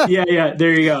 Yeah,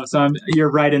 there you go. So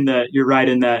you're right in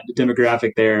that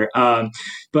demographic there.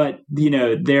 But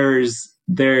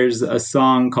there's a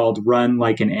song called "Run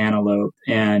Like an Antelope,"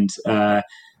 and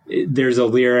there's a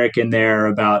lyric in there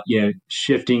about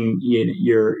shifting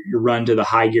your run to the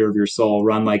high gear of your soul,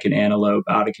 run like an antelope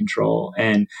out of control.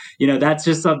 And that's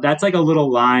like a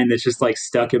little line that's just like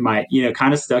stuck in my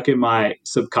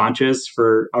subconscious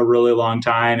for a really long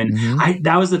time. And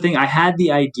that was the thing. I had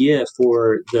the idea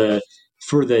for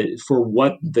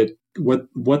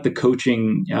what the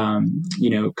coaching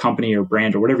company or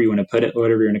brand or whatever you want to put it,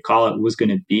 whatever you're going to call it, was going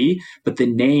to be. But the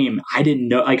name, I didn't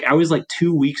know. Like I was like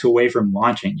 2 weeks away from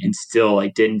launching and still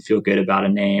like didn't feel good about a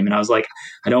name. And I was like,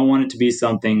 I don't want it to be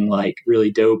something like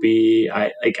really dopey.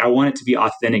 I want it to be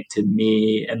authentic to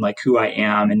me and like who I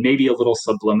am, and maybe a little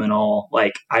subliminal.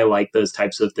 Like I like those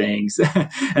types of things.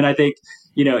 And I think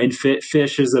and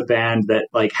Fish is a band that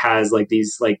like has like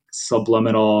these like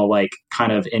subliminal, like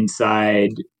kind of inside,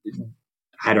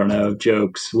 I don't know,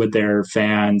 jokes with their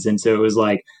fans. And so it was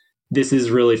like, this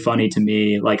is really funny to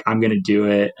me. Like I'm going to do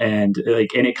it. And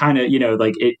it kind of,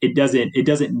 like it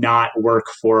doesn't not work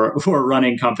for a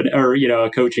running company or, a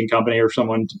coaching company or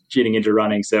someone getting into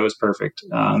running. So it was perfect.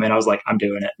 And I was like, I'm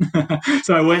doing it.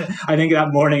 So I think that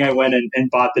morning I went and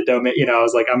bought the domain. I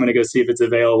was like, I'm going to go see if it's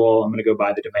available. I'm going to go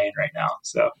buy the domain right now.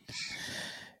 So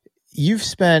you've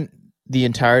spent the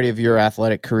entirety of your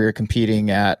athletic career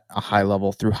competing at a high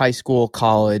level through high school,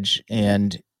 college,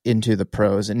 and into the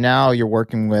pros. And now you're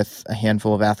working with a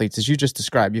handful of athletes, as you just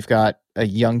described. You've got a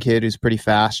young kid who's pretty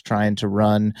fast, trying to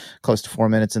run close to 4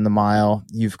 minutes in the mile.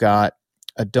 You've got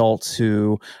adults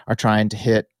who are trying to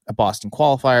hit a Boston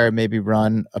qualifier, maybe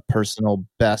run a personal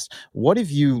best. What have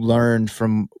you learned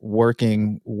from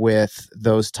working with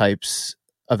those types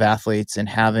of athletes and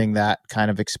having that kind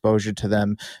of exposure to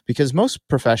them? Because most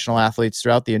professional athletes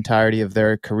throughout the entirety of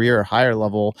their career, higher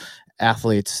level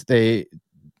athletes, they're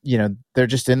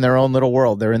just in their own little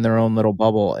world. They're in their own little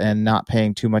bubble and not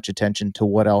paying too much attention to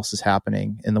what else is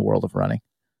happening in the world of running.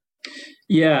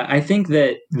 Yeah, I think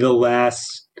that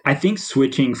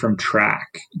switching from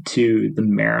track to the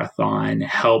marathon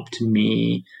helped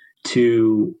me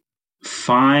to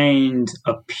find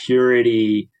a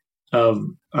purity of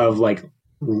loving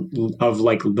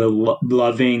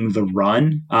the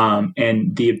run,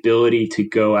 and the ability to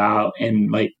go out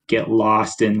and like get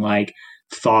lost in like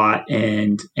thought,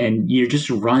 and you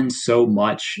just run so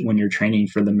much when you're training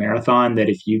for the marathon that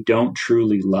if you don't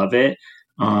truly love it,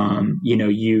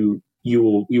 you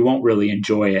won't really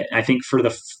enjoy it. I think for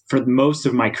most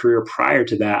of my career prior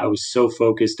to that, I was so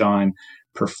focused on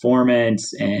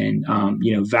performance and,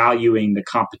 valuing the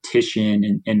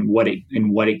competition and what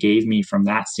it gave me from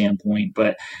that standpoint.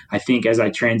 But I think as I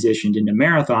transitioned into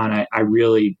marathon, I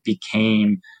really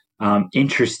became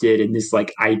interested in this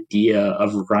like idea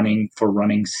of running for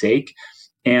running's sake.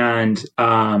 And,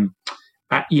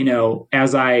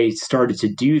 as I started to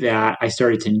do that, I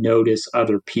started to notice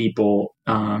other people.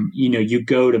 You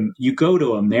go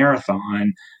to a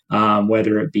marathon,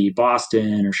 whether it be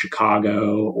Boston or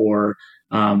Chicago or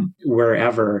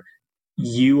wherever,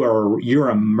 you're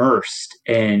immersed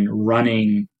in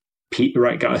running,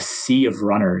 like a sea of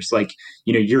runners. Like,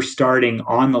 you're starting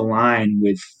on the line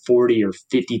with 40 or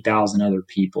 50,000 other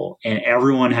people, and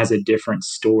everyone has a different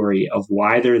story of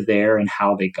why they're there and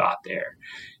how they got there.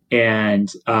 And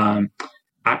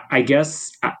I guess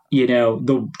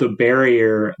the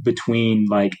barrier between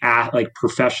like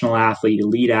professional athlete,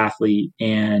 elite athlete,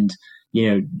 and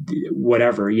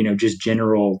whatever, just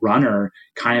general runner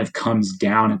kind of comes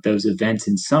down at those events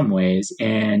in some ways.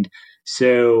 And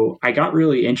so I got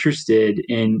really interested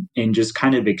in just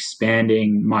kind of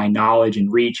expanding my knowledge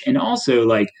and reach, and also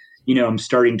like I'm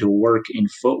starting to work in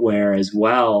footwear as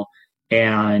well.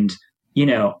 And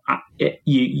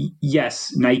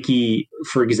yes, Nike,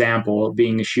 for example,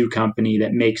 being a shoe company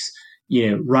that makes,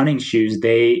 running shoes,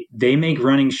 they make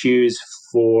running shoes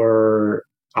for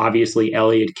obviously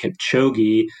Eliud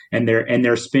Kipchoge, and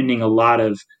they're spending a lot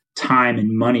of time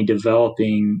and money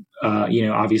developing,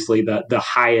 obviously the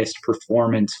highest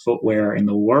performance footwear in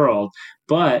the world,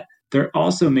 but they're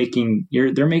also making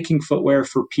footwear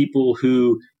for people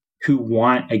who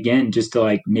want, again, just to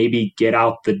like maybe get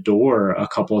out the door a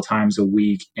couple of times a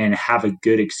week and have a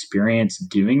good experience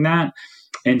doing that.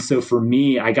 And so for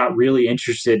me, I got really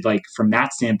interested, like from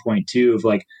that standpoint too, of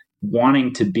like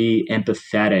wanting to be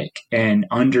empathetic and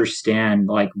understand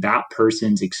like that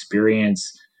person's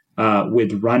experience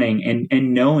with running,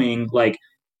 and knowing like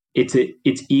it's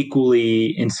equally,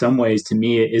 in some ways, to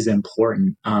me, it is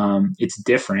important. It's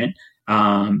different.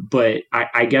 But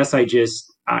I guess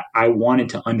I wanted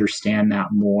to understand that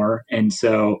more. And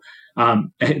so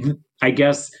I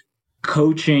guess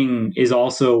coaching is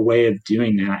also a way of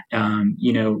doing that,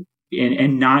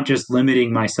 and not just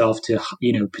limiting myself to,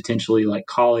 potentially like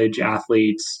college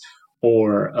athletes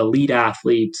or elite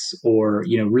athletes or,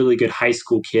 really good high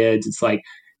school kids. It's like,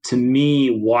 to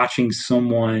me, watching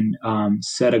someone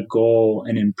set a goal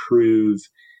and improve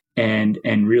and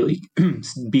really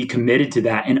be committed to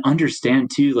that, and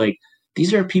understand too, like,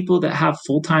 these are people that have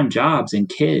full-time jobs and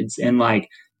kids, and like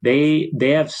they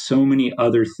have so many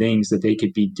other things that they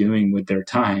could be doing with their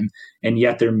time, and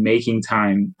yet they're making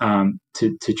time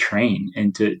to train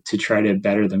and to try to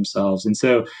better themselves. And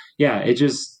so, yeah, it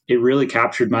really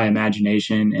captured my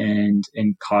imagination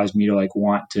and caused me to like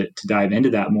want to dive into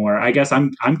that more. I guess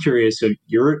I'm curious. So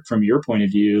from your point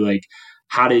of view, like,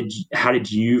 how did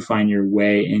you find your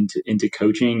way into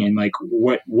coaching, and like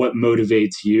what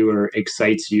motivates you or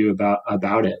excites you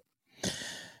about it?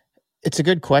 It's a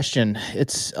good question.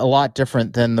 It's a lot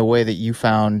different than the way that you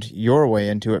found your way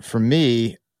into it. For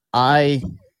me, I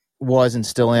was and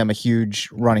still am a huge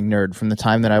running nerd from the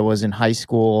time that I was in high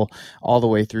school all the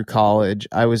way through college.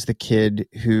 I was the kid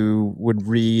who would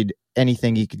read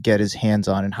anything he could get his hands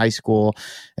on in high school.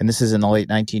 And this is in the late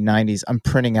 1990s. I'm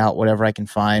printing out whatever I can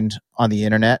find on the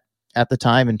internet at the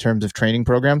time in terms of training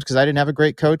programs, because I didn't have a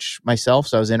great coach myself.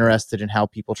 So I was interested in how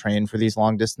people train for these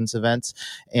long distance events.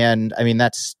 And I mean,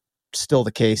 that's still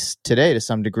the case today to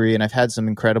some degree. And I've had some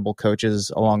incredible coaches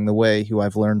along the way who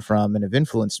I've learned from and have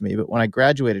influenced me. But when I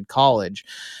graduated college,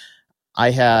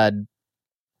 I had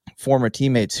former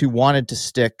teammates who wanted to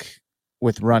stick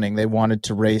with running. They wanted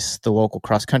to race the local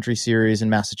cross country series in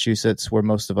Massachusetts, where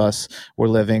most of us were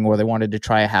living, or they wanted to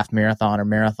try a half marathon or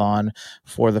marathon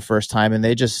for the first time. And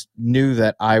they just knew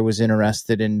that I was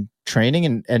interested in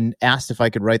training and asked if I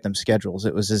could write them schedules.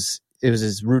 It was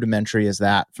as rudimentary as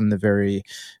that from the very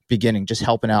beginning, just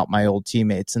helping out my old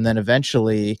teammates. And then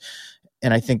eventually,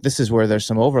 and I think this is where there's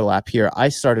some overlap here, I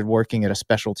started working at a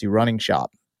specialty running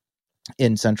shop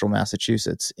in central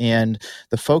Massachusetts. And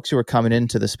the folks who are coming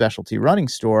into the specialty running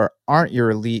store aren't your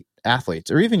elite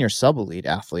athletes or even your sub-elite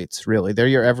athletes, really. They're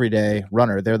your everyday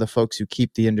runner. They're the folks who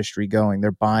keep the industry going.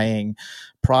 They're buying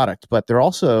product, but they're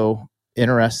also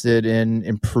interested in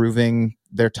improving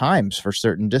their times for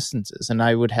certain distances. And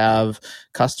I would have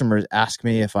customers ask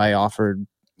me if I offered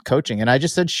coaching, and I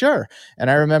just said, sure. And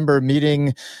I remember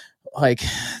meeting like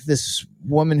this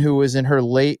woman who was in her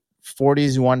late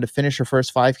 40s who wanted to finish her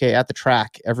first 5K at the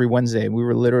track every Wednesday. And we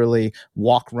were literally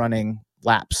walk running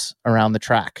laps around the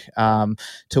track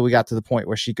till we got to the point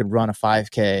where she could run a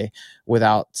 5K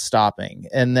without stopping.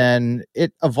 And then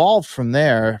it evolved from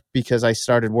there because I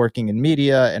started working in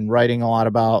media and writing a lot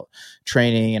about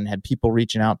training and had people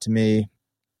reaching out to me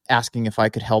asking if I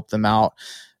could help them out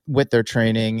with their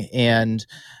training. And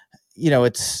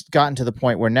it's gotten to the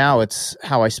point where now it's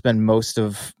how I spend most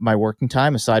of my working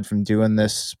time, aside from doing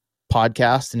this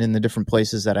podcast. And in the different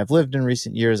places that I've lived in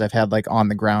recent years, I've had like on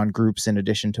the ground groups in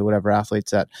addition to whatever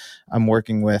athletes that I'm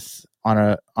working with on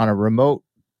a remote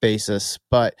basis.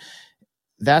 But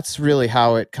that's really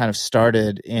how it kind of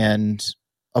started and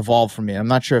evolved for me. I'm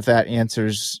not sure if that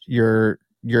answers your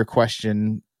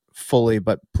question fully,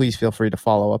 but please feel free to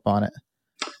follow up on it.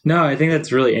 No, I think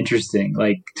that's really interesting.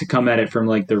 Like to come at it from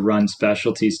like the run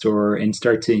specialty store and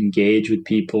start to engage with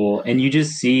people, and you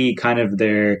just see kind of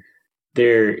their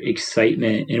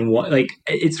excitement and what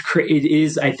it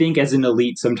is. I think as an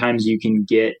elite, sometimes you can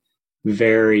get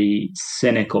very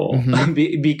cynical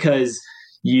because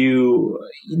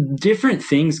different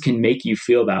things can make you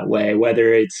feel that way,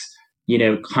 whether it's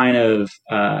kind of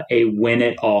a win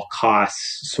at all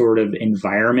costs sort of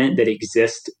environment that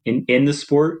exists in the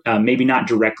sport. Maybe not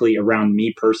directly around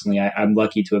me personally. I'm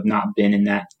lucky to have not been in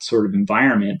that sort of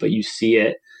environment, but you see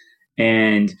it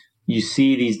and you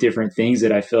see these different things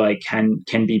that I feel like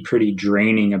can be pretty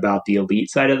draining about the elite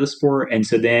side of the sport. And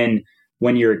so then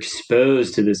when you're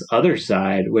exposed to this other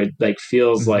side, what like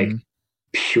feels like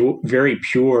pure, very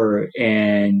pure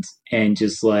and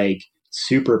just like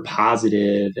super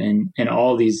positive and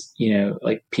all these,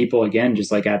 like people again,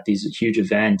 just like at these huge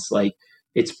events, like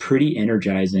it's pretty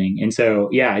energizing. And so,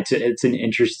 yeah, it's an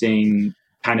interesting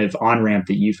kind of on-ramp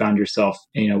that you found yourself,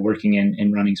 working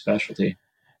in running specialty.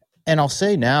 And I'll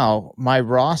say now my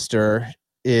roster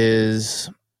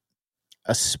is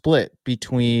a split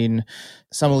between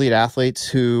some elite athletes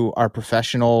who are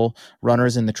professional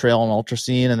runners in the trail and ultra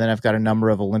scene. And then I've got a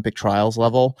number of Olympic trials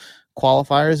level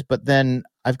qualifiers, but then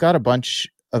I've got a bunch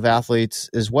of athletes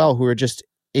as well who are just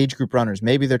age group runners.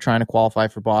 Maybe they're trying to qualify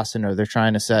for Boston or they're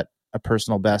trying to set a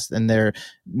personal best and they're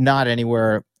not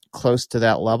anywhere close to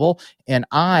that level. And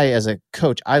I, as a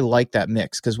coach, I like that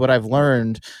mix because what I've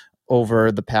learned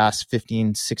over the past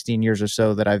 15, 16 years or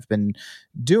so that I've been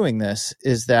doing this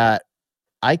is that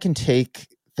I can take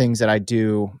things that I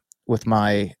do with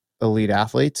my elite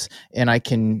athletes and I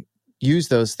can use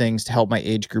those things to help my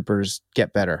age groupers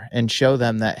get better and show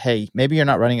them that, hey, maybe you're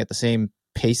not running at the same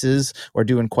paces or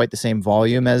doing quite the same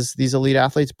volume as these elite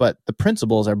athletes, but the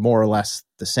principles are more or less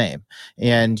the same.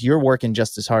 And you're working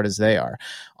just as hard as they are.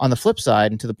 On the flip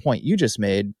side, and to the point you just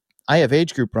made, I have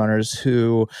age group runners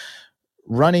who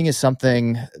running is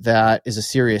something that is a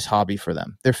serious hobby for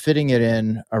them. They're fitting it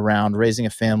in around raising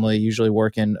a family, usually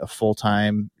working a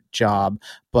full-time job,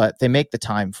 but they make the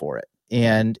time for it.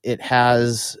 And it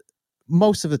has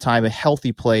most of the time a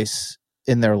healthy place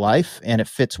in their life and it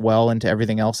fits well into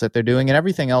everything else that they're doing and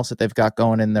everything else that they've got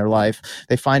going in their life.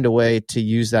 They find a way to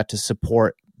use that to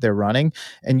support their running.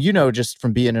 And just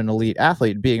from being an elite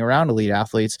athlete, being around elite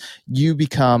athletes, you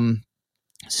become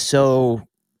so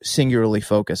singularly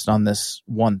focused on this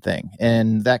one thing.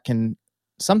 And that can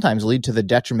sometimes lead to the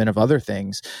detriment of other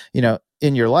things,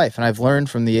 in your life. And I've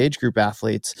learned from the age group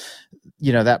athletes,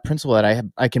 that principle that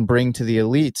I can bring to the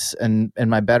elites and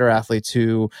my better athletes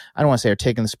who I don't want to say are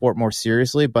taking the sport more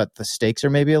seriously, but the stakes are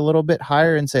maybe a little bit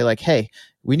higher and say like, hey,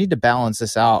 we need to balance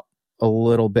this out a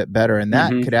little bit better. And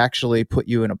that could actually put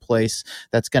you in a place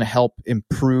that's going to help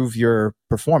improve your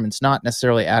performance, not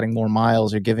necessarily adding more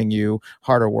miles or giving you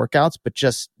harder workouts, but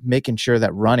just making sure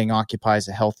that running occupies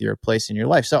a healthier place in your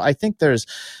life. So I think there's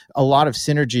a lot of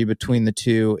synergy between the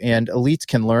two, and elites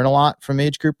can learn a lot from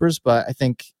age groupers, but I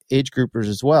think age groupers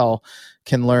as well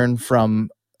can learn from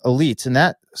elites. And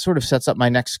that sort of sets up my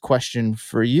next question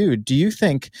for you. Do you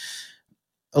think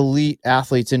elite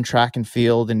athletes in track and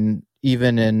field and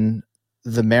even in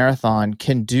the marathon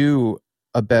can do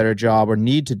a better job or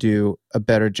need to do a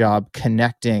better job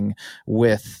connecting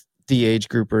with the age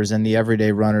groupers and the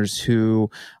everyday runners who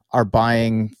are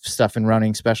buying stuff in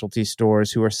running specialty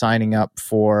stores, who are signing up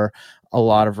for a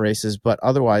lot of races, but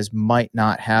otherwise might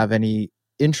not have any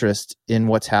interest in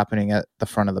what's happening at the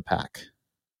front of the pack?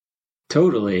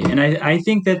 Totally. And I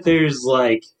think that there's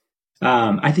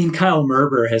I think Kyle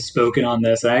Merber has spoken on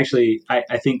this. I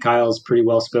think Kyle's pretty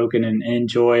well spoken and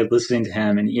enjoy listening to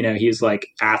him. And, he's like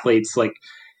athletes, like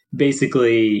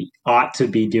basically ought to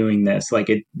be doing this. Like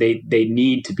they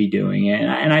need to be doing it.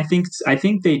 And I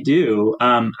think they do.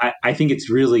 I think it's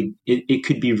really, it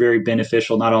could be very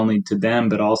beneficial, not only to them,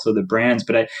 but also the brands.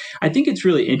 But I think it's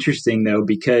really interesting though,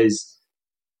 because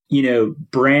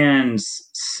brands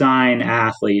sign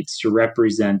athletes to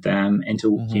represent them and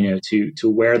to, to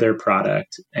wear their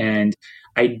product. And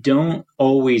I don't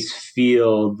always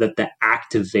feel that the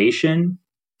activation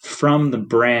from the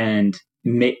brand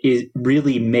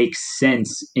really makes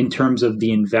sense in terms of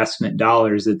the investment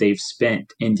dollars that they've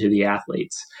spent into the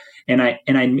athletes. And I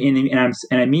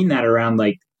mean that around,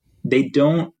 like,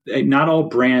 not all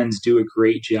brands do a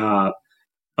great job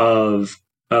of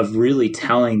really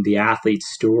telling the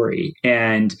athlete's story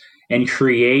and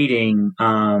creating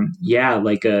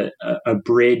like a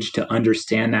bridge to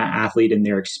understand that athlete and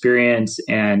their experience,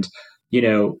 and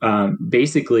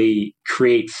basically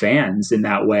create fans in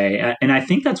that way. And I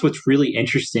think that's what's really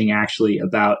interesting, actually,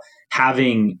 about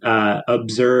having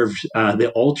observed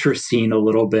the ultra scene a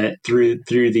little bit through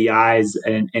the eyes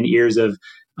and ears of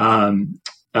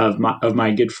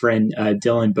my good friend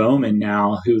Dylan Bowman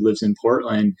now, who lives in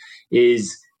Portland.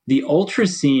 Is the ultra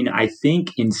scene, I think,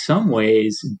 in some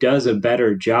ways does a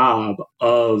better job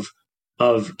of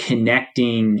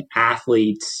connecting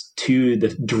athletes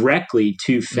directly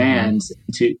to fans,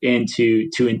 to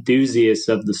enthusiasts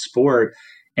of the sport.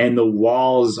 And the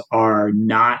walls are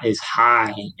not as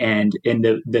high, and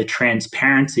the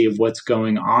transparency of what's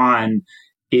going on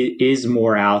is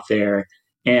more out there.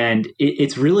 And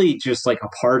it's really just like a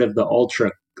part of the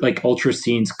ultra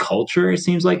scenes culture, it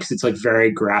seems like, because it's like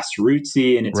very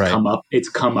grassrootsy, and it's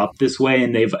come up this way,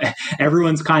 and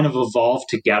everyone's kind of evolved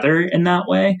together in that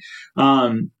way.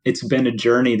 It's been a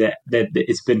journey that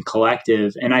it's been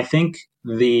collective. And I think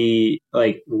the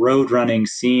road running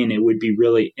scene, it would be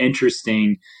really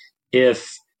interesting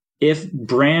if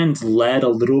brands led a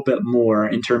little bit more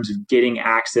in terms of getting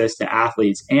access to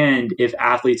athletes, and if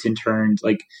athletes in turn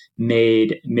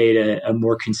made a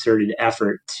more concerted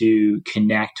effort to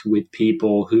connect with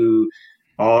people who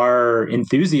are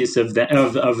enthusiasts of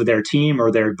their team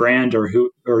or their brand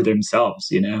or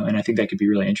themselves, and I think that could be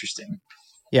really interesting.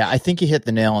 Yeah, I think you hit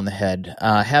the nail on the head.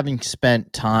 Having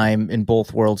spent time in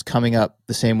both worlds, coming up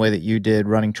the same way that you did,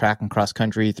 running track and cross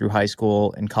country through high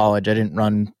school and college. I didn't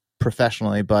run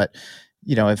professionally, but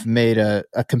I've made a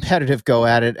competitive go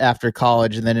at it after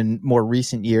college, and then in more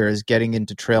recent years getting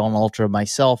into trail and ultra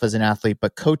myself as an athlete,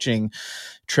 but coaching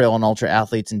trail and ultra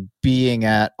athletes and being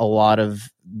at a lot of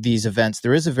these events.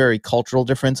 There is a very cultural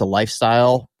difference, a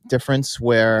lifestyle difference,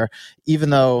 where even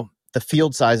though the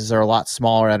field sizes are a lot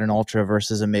smaller at an ultra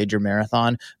versus a major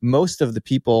marathon, most of the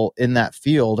people in that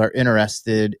field are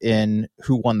interested in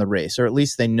who won the race, or at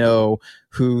least they know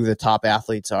who the top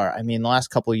athletes are. I mean, the last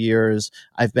couple of years,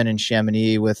 I've been in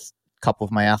Chamonix with a couple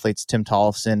of my athletes, Tim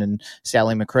Tollefson and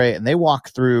Sally McRae, and they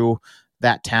walk through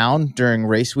that town during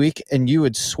race week, and you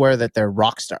would swear that they're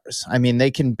rock stars. I mean,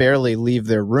 they can barely leave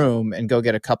their room and go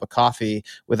get a cup of coffee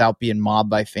without being mobbed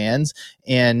by fans.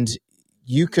 And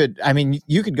you could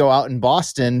go out in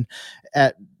Boston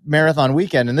at marathon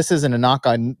weekend, and this isn't a knock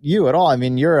on you at all. I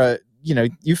mean,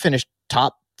 you finished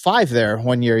top 5 there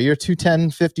one year. You're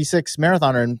 2:10:56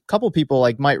 marathoner, and a couple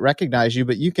people might recognize you,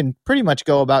 but you can pretty much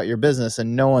go about your business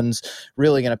and no one's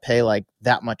really going to pay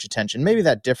that much attention. Maybe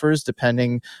that differs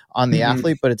depending on the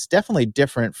athlete, but it's definitely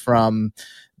different from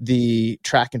the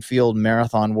track and field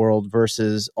marathon world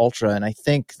versus ultra. And I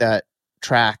think that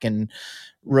track and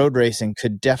road racing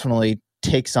could definitely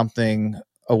take something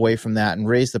away from that and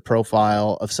raise the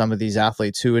profile of some of these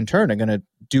athletes, who in turn are going to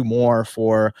do more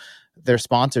for their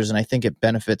sponsors. And I think it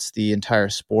benefits the entire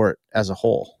sport as a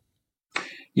whole.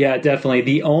 Yeah, definitely.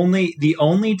 The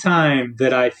only time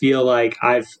that I feel like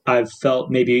I've felt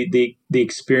maybe the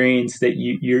experience that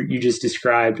you just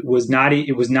described was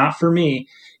not for me.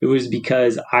 It was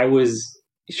because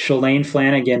Shalane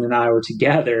Flanagan and I were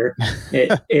together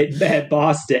at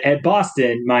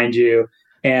Boston, mind you.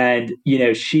 And,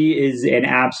 she is an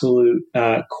absolute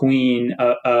queen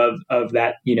of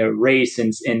that, race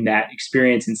and that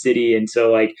experience in city. And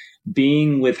so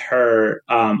being with her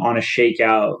on a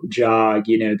shakeout jog,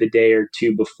 the day or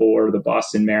two before the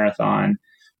Boston Marathon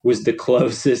was the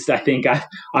closest I think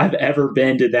I've ever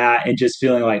been to that, and just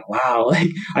feeling wow,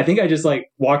 I think I just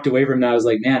walked away from that. I was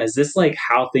like, man, is this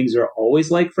how things are always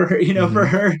for her, for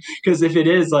her? Because if it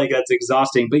is that's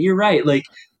exhausting. But you're right.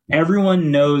 Everyone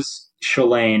knows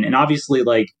Shalane, and obviously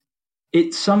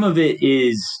some of it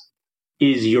is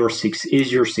your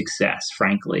success.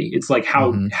 Frankly, it's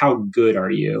how good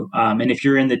are you? And if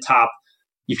you're in the top,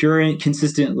 if you're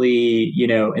consistently,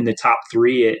 in the top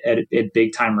 3 at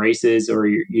big time races, or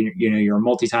you're a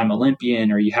multi-time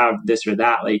Olympian, or you have this or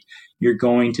that, you're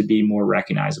going to be more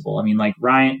recognizable. I mean,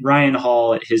 Ryan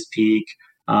Hall at his peak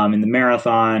in the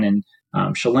marathon, and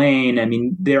Shalane. I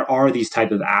mean, there are these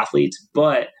type of athletes,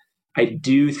 but I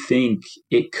do think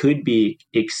it could be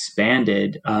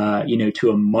expanded, to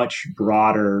a much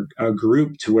broader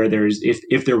group, to where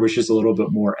if there was just a little bit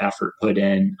more effort put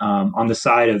in on the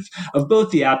side of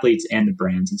both the athletes and the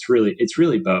brands. It's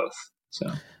really both.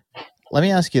 So let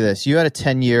me ask you this. You had a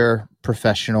 10-year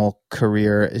professional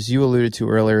career, as you alluded to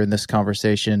earlier in this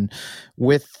conversation.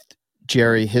 With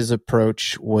Jerry, his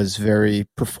approach was very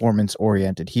performance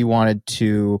oriented. He wanted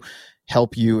to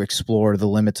help you explore the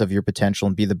limits of your potential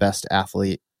and be the best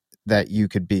athlete that you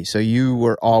could be. So you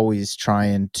were always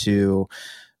trying to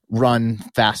run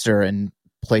faster and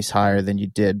place higher than you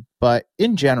did. But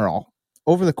in general,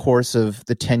 over the course of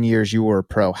the 10 years you were a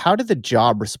pro, how did the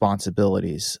job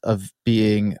responsibilities of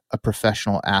being a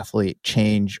professional athlete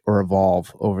change or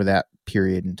evolve over that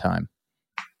period in time?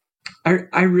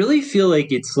 I really feel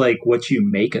like it's like what you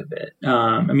make of it.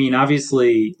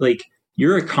 Obviously, like,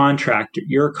 you're a contractor.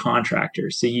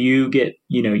 So you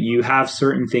have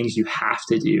certain things you have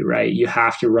to do, right? You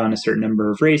have to run a certain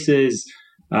number of races.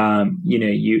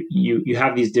 You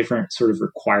have these different sort of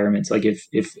requirements. Like if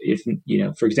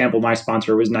for example, my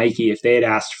sponsor was Nike. If they had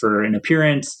asked for an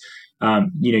appearance,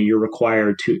 you're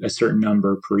required to a certain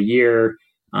number per year,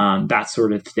 that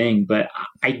sort of thing. But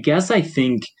I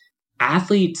think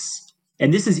athletes,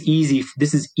 and this is easy.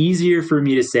 This is easier for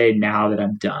me to say now that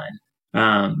I'm done.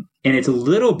 And it's a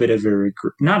little bit of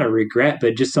not a regret,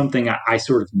 but just something I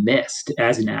sort of missed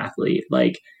as an athlete.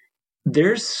 Like,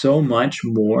 there's so much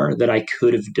more that I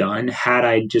could have done had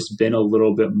I just been a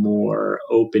little bit more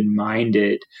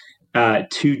open-minded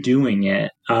to doing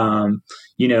it.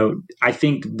 I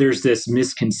think there's this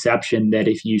misconception that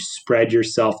if you spread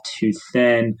yourself too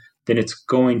thin, then it's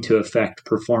going to affect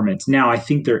performance. Now, I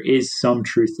think there is some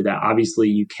truth to that. Obviously,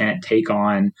 you can't take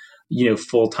on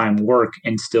full-time work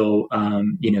and still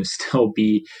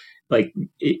be like,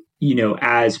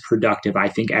 as productive, I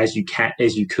think, as you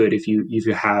could if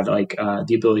you had like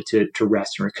the ability to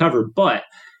rest and recover. But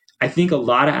I think a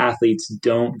lot of athletes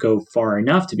don't go far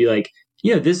enough to be like,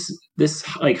 this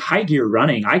like high gear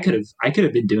running, I could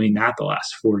have been doing that the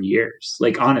last 4 years.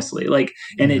 Like, honestly, like,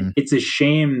 and it's a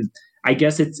shame. I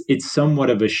guess it's somewhat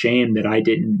of a shame that I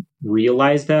didn't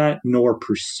realize that, nor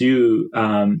pursue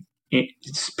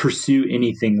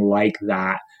anything like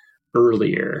that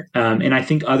earlier. And I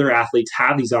think other athletes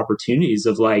have these opportunities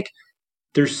of like,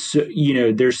 there's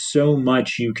so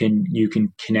much you can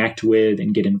connect with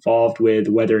and get involved with,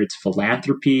 whether it's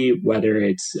philanthropy, whether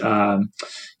it's a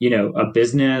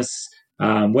business,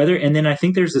 and then I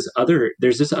think there's this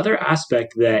other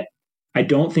aspect that I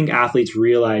don't think athletes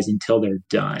realize until they're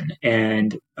done.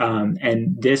 And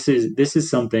this is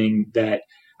something that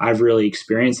I've really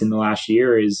experienced in the last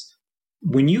year is,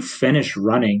 when you finish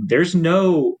running, there's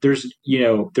no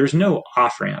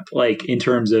off ramp, like, in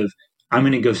terms of, I'm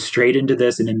going to go straight into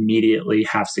this and immediately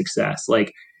have success.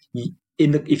 Like,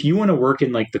 if you want to work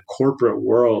in like the corporate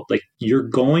world, like, you're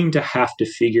going to have to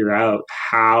figure out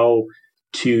how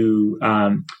to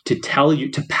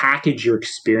package your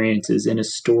experiences in a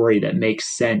story that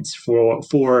makes sense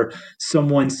for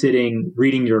someone sitting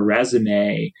reading your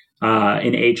resume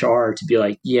in HR to be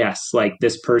like, yes, like,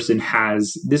 this person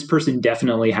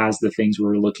definitely has the things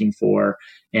we're looking for,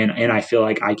 and I feel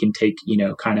like I can take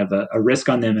kind of a risk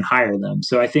on them and hire them.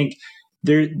 So I think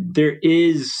there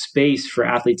is space for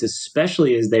athletes,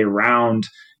 especially as they round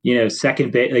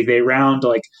second base, like they round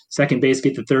like second base,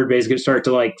 get to third base, start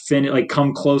to like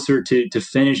come closer to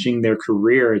finishing their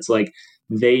career. It's like,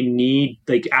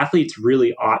 athletes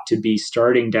really ought to be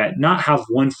starting to not have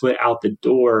one foot out the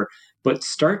door, but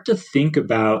start to think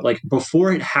about, like,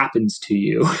 before it happens to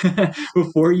you,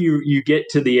 before you get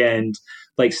to the end,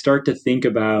 like, start to think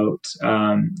about,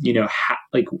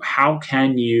 how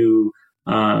can you,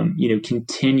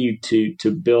 continue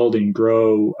to build and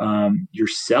grow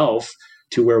yourself,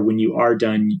 to where when you are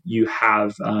done, you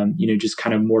have, just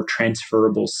kind of more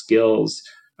transferable skills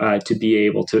to be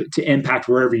able to impact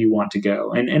wherever you want to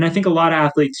go. And I think a lot of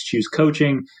athletes choose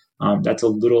coaching. It's a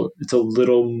little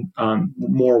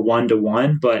more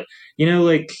one-to-one, but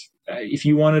if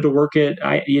you wanted to work at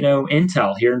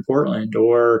Intel here in Portland,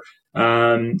 or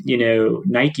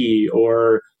Nike,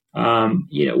 or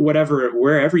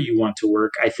wherever you want to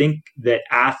work, I think that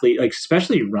athletes, like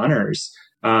especially runners,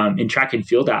 and track and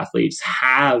field athletes,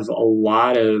 have a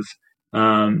lot of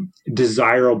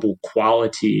desirable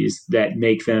qualities that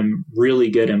make them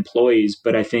really good employees.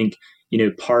 But I think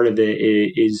part of it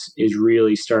is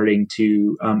really starting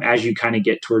to, as you kind of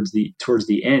get towards the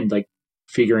end, like,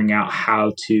 figuring out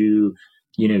how to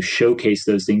showcase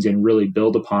those things and really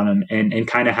build upon them, and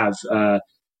kind of have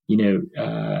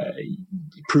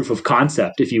proof of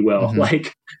concept, if you will.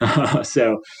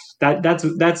 So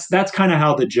that's kind of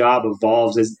how the job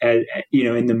evolves as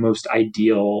in the most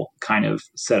ideal kind of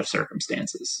set of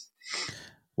circumstances.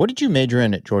 What did you major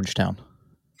in at Georgetown?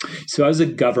 So I was a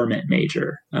government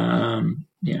major.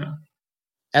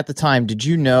 At the time, did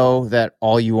you know that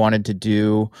all you wanted to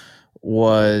do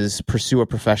was pursue a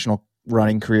professional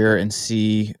running career and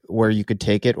see where you could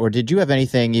take it? Or did you have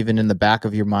anything even in the back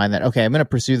of your mind that, okay, I'm going to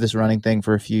pursue this running thing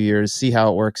for a few years, see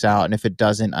how it works out, and if it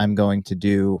doesn't, I'm going to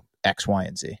do X, Y,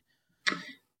 and Z?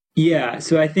 Yeah.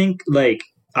 So I think, like,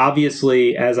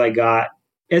 obviously as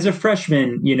a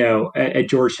freshman, at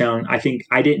Georgetown, I think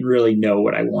I didn't really know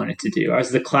what I wanted to do. I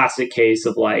was the classic case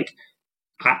of like,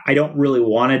 I don't really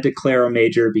want to declare a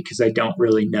major because I don't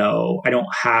really know. I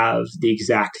don't have the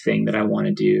exact thing that I want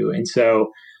to do. And so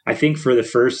I think for the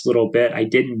first little bit, I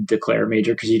didn't declare a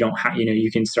major because you don't have,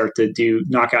 you can start to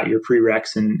knock out your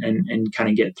prereqs and kind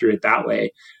of get through it that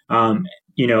way.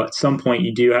 At some point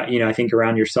you do, I think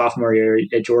around your sophomore year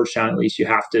at Georgetown, at least, you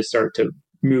have to start to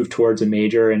move towards a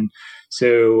major. And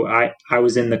so I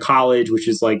was in the college, which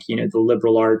is like, the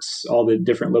liberal arts, all the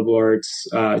different liberal arts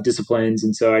disciplines.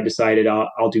 And so I decided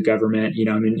I'll do government.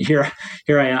 Here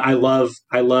I am.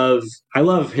 I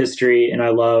love history, and I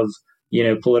love,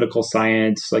 political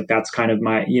science. Like that's kind of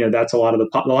my, that's a lot of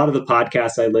the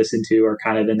podcasts I listen to are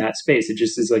kind of in that space. It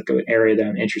just is like an area that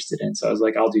I'm interested in. So I was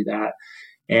like, I'll do that.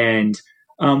 And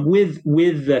with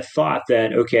the thought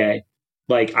that, okay,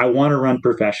 like I want to run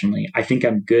professionally. I think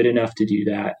I'm good enough to do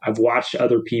that. I've watched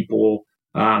other people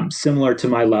similar to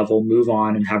my level move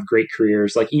on and have great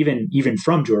careers. Like even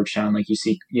from Georgetown, like you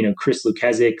see, Chris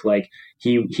Lukezic, like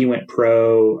he went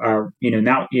pro,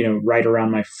 now, right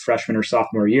around my freshman or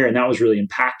sophomore year. And that was really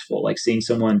impactful. Like seeing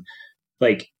someone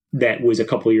like that was a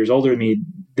couple of years older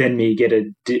than me get a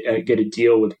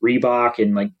deal with Reebok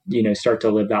and like, start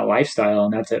to live that lifestyle.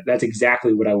 And that's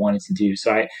exactly what I wanted to do.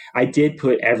 So I did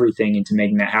put everything into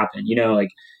making that happen, like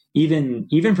even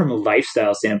from a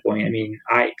lifestyle standpoint. I mean,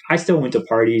 I still went to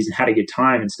parties and had a good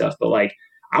time and stuff, but like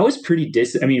I was pretty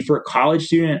for a college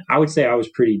student, I would say I was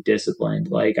pretty disciplined.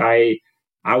 Like I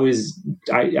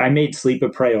made sleep a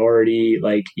priority.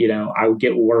 Like, I would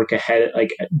get work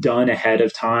done ahead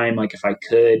of time. Like if I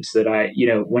could, so that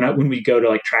when we go to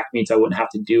like track meets, I wouldn't have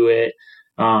to do it.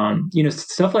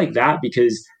 Stuff like that,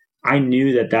 because I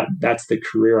knew that's the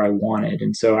career I wanted.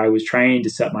 And so I was trying to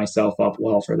set myself up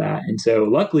well for that. And so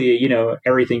luckily,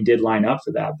 everything did line up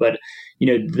for that. But,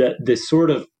 the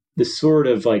sort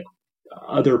of like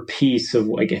other piece of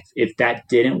like, if that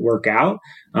didn't work out,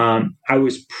 I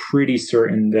was pretty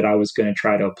certain that I was going to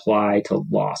try to apply to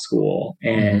law school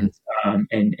and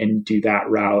do that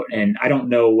route. And I don't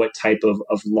know what type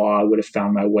of law I would have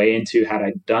found my way into had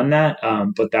I done that.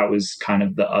 But that was kind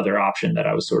of the other option that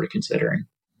I was sort of considering.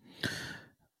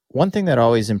 One thing that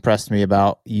always impressed me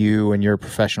about you and your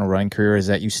professional running career is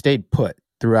that you stayed put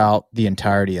throughout the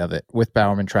entirety of it with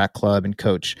Bowerman Track Club and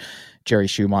coach Jerry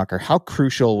Schumacher. How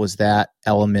crucial was that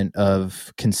element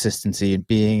of consistency and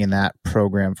being in that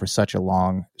program for such a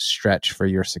long stretch for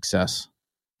your success?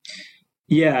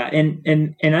 Yeah.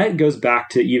 And that goes back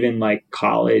to even like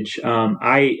college.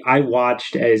 I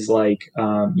watched as like,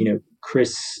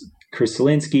 Chris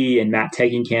Selinsky and Matt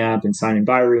Tegenkamp and Simon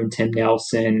Byru and Tim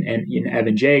Nelson and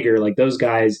Evan Jager, like those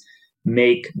guys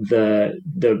make the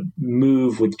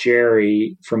move with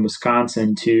Jerry from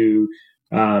Wisconsin to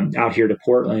out here to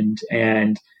Portland.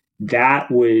 And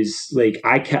that was like,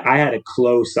 I had a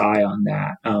close eye on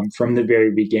that from the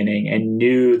very beginning, and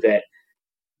knew that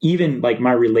even like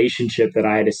my relationship that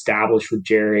I had established with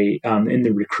Jerry in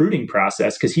the recruiting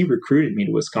process, because he recruited me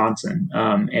to Wisconsin.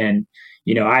 And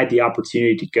I had the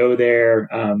opportunity to go there.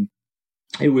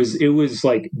 It was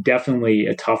like definitely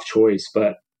a tough choice,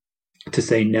 but to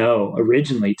say no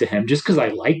originally to him, just because I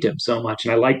liked him so much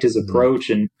and I liked his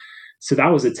approach. And so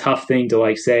that was a tough thing to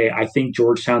like say, I think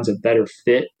Georgetown's a better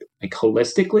fit like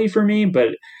holistically for me, but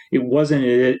it wasn't,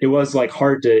 it was like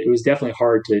it was definitely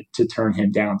hard to turn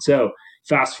him down. So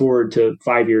fast forward to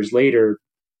 5 years later,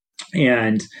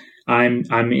 and I'm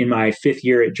in my fifth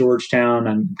year at Georgetown.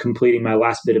 I'm completing my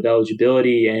last bit of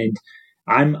eligibility, and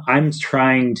I'm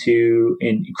trying to.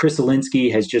 And Chris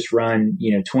Selinsky has just run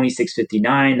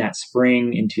 26:59 that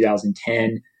spring in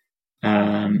 2010,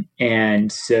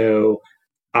 and so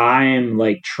I'm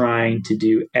like trying to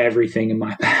do everything in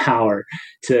my power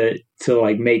to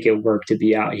like make it work to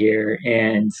be out here.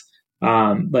 And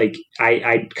like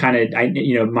I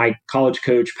my college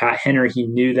coach, Pat Henner, he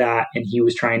knew that, and he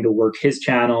was trying to work his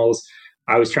channels.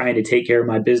 I was trying to take care of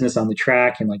my business on the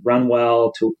track and like run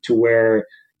well to where,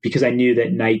 because I knew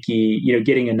that Nike,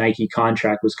 getting a Nike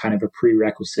contract was kind of a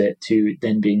prerequisite to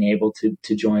then being able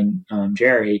to join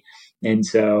Jerry. And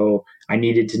so I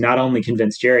needed to not only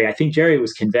convince Jerry, I think Jerry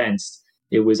was convinced.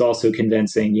 It was also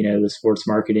convincing, the sports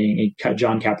marketing,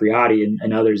 John Capriati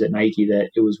and others at Nike, that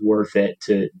it was worth it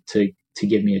to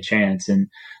give me a chance. And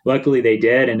luckily they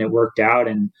did, and it worked out.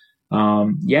 And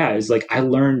it was like I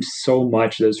learned so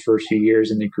much those first few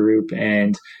years in the group.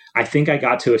 And I think I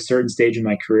got to a certain stage in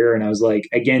my career, and I was like,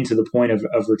 again, to the point of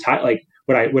retire, like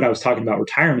what I was talking about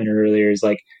retirement earlier, is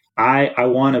like, I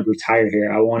want to retire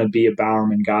here. I want to be a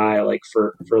Bowerman guy, like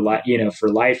for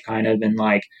life kind of. And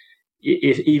like,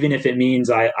 even if it means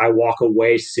I walk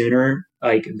away sooner,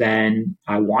 like than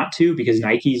I want to, because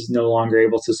Nike's no longer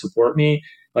able to support me,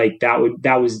 like that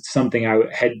was something I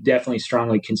had definitely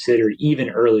strongly considered even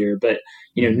earlier. But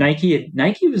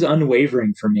Nike was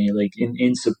unwavering for me, like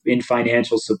in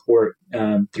financial support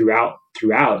throughout.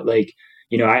 Like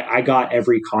I got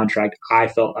every contract I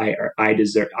felt I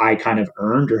kind of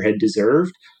earned or had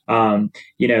deserved.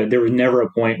 There was never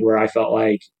a point where I felt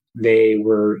like they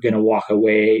were going to walk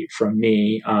away from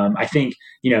me. I think,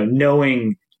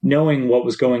 knowing what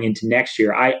was going into next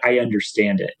year, I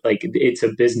understand it. Like it's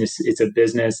a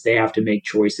business. They have to make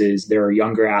choices. There are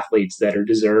younger athletes that are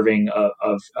deserving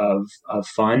of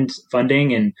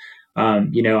funding. And,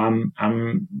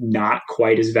 I'm not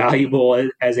quite as valuable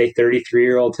as a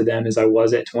 33-year-old to them as I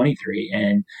was at 23.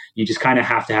 And you just kind of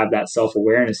have to have that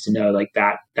self-awareness to know like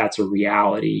that's a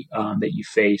reality that you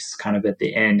face kind of at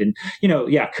the end. And,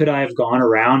 could I have gone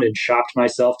around and shopped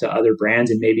myself to other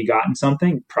brands and maybe gotten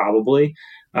something? Probably.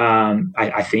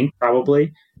 I think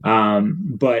probably.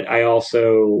 But I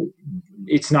also,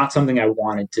 it's not something I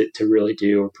wanted to really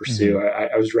do or pursue.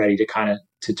 Mm-hmm. I was ready to kind of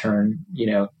turn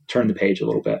the page a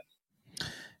little bit.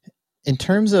 In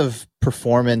terms of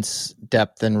performance,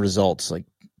 depth, and results, like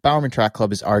Bowerman Track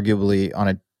Club is arguably on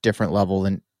a different level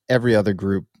than every other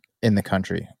group in the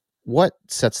country. What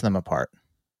sets them apart?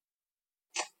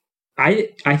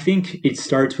 I think it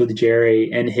starts with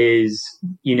Jerry and his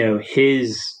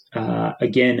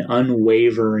again,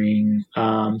 unwavering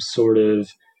sort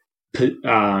of,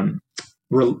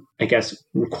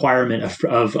 requirement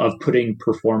of putting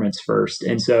performance first.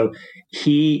 And so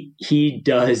he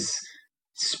does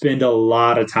spend a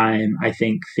lot of time, I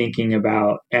think, thinking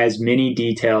about as many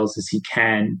details as he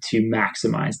can to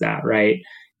maximize that, right?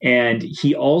 And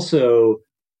he also,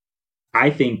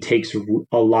 I think, takes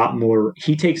a lot more,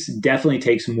 definitely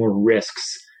takes more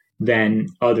risks than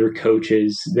other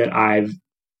coaches that I've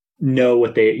know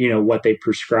what they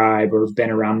prescribe or have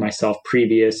been around myself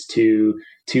previous to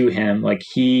him. Like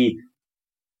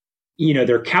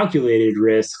they're calculated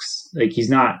risks. Like he's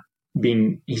not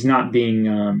being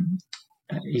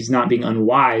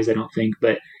unwise, I don't think,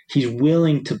 but he's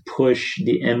willing to push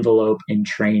the envelope in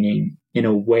training in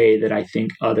a way that I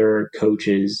think other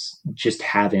coaches just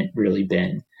haven't really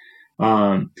been.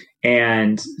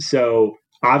 And so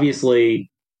obviously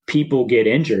people get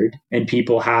injured and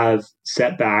people have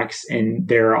setbacks, and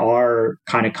there are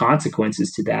kind of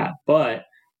consequences to that. But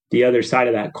the other side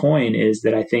of that coin is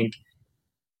that I think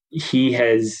he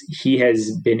has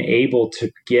been able to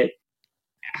get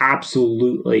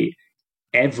absolutely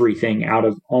everything out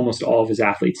of almost all of his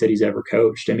athletes that he's ever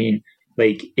coached. I mean,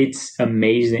 like, it's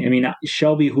amazing. I mean,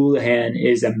 Shelby Houlihan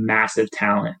is a massive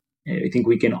talent. I think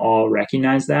we can all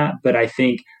recognize that. But I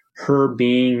think her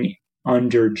being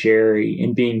under Jerry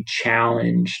and being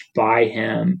challenged by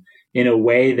him in a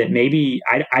way that maybe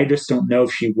I just don't know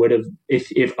if she would have,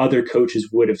 if other coaches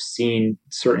would have seen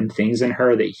certain things in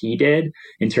her that he did,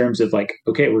 in terms of like,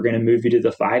 okay, we're going to move you to the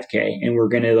 5K and we're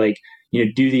going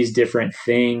to do these different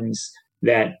things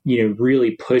that,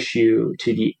 really push you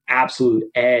to the absolute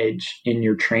edge in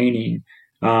your training,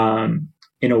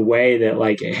 in a way that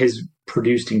has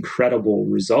produced incredible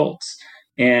results.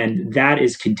 And that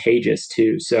is contagious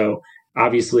too. So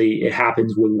obviously it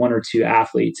happens with one or two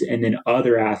athletes, and then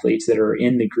other athletes that are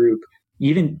in the group,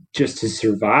 even just to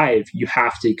survive, you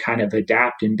have to kind of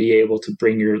adapt and be able to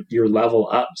bring your level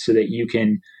up so that you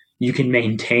can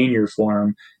maintain your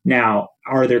form. Now,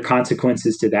 are there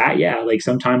consequences to that? Yeah.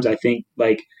 Sometimes I think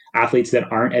athletes that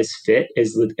aren't as fit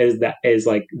as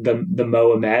the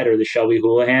Mo Ahmed or the Shelby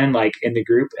Houlihan, in the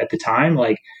group at the time,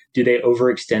 do they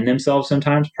overextend themselves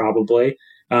sometimes? Probably.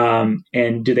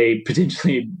 And do they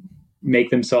potentially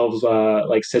make themselves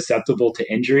susceptible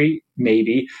to injury?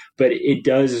 Maybe. But it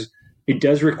does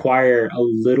require a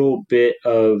little bit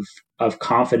of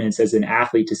confidence as an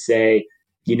athlete to say,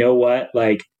 you know what,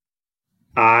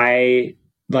 I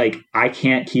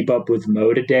can't keep up with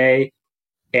Mo today,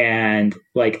 and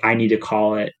like I need to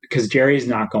call it because Jerry's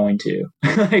not going to.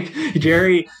 Like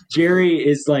Jerry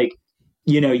is like,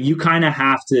 you kind of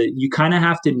have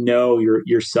to know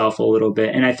yourself a little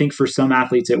bit. And I think for some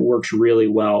athletes it works really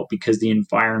well because the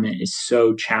environment is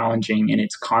so challenging and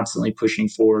it's constantly pushing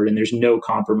forward and there's no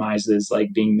compromises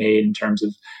like being made in terms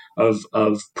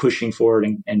of pushing forward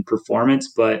and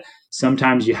performance. But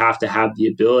sometimes you have to have the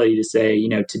ability to say,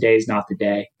 today's not the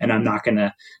day, and I'm not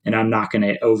gonna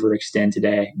overextend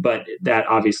today. But that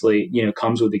obviously,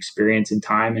 comes with experience and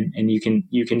time, and you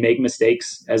can make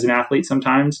mistakes as an athlete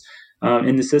sometimes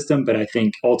in the system. But I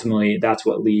think ultimately that's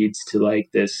what leads to like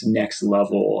this next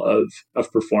level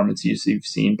of performance you've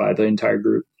seen by the entire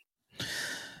group.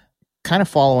 Kind of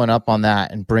following up on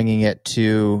that and bringing it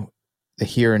to the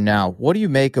here and now, what do you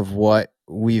make of what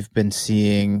we've been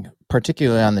seeing,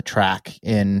 particularly on the track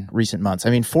in recent months? I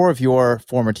mean, 4 of your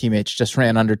former teammates just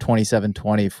ran under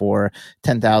 27:20 for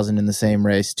 10,000 in the same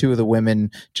race. 2 of the women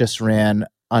just ran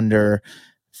under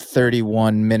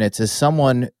 31 minutes. As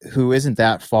someone who isn't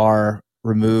that far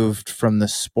removed from the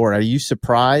sport, are you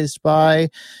surprised by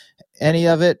any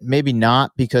of it? Maybe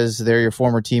not, because they're your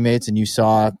former teammates and you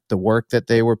saw the work that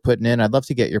they were putting in. I'd love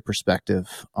to get your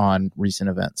perspective on recent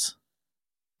events.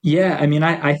 Yeah, I mean,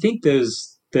 I think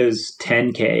those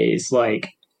 10Ks, like,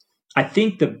 I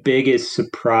think the biggest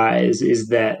surprise is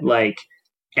that like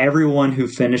everyone who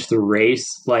finished the race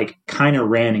like kind of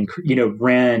ran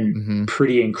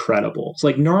pretty incredible. It's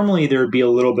like normally there would be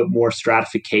a little bit more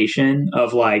stratification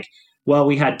of like, well,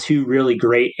 we had 2 really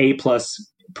great A+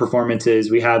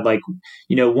 performances. We had like,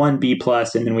 1 B+,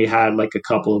 and then we had like a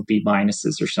couple of B-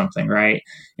 or something, right?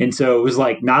 And so it was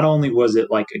like, not only was it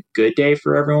like a good day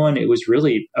for everyone, it was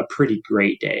really a pretty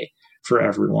great day for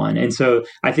everyone. And so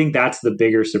I think that's the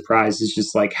bigger surprise, is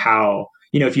just like how,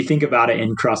 if you think about it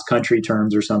in cross country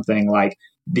terms or something, like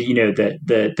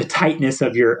the tightness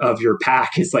of your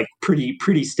pack is like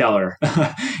pretty stellar.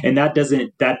 And that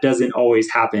doesn't always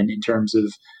happen in terms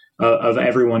of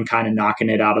everyone kind of knocking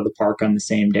it out of the park on the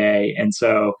same day. And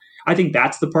so I think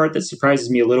that's the part that surprises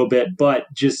me a little bit, but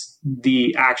just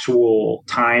the actual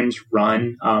times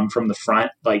run from the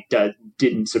front, like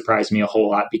didn't surprise me a whole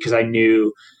lot, because I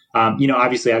knew,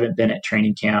 obviously I haven't been at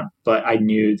training camp, but I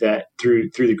knew that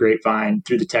through the grapevine,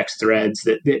 through the text threads,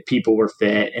 that people were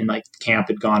fit and like camp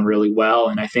had gone really well.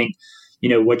 And I think,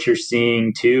 what you're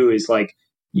seeing too is like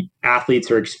athletes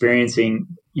are experiencing,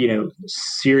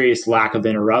 serious lack of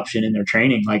interruption in their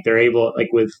training. Like they're able, like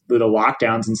with the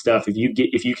lockdowns and stuff, if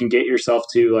you can get yourself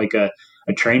to like a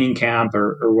training camp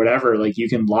or whatever, like you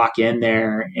can lock in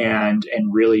there and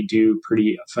really do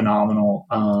pretty phenomenal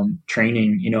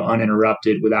training,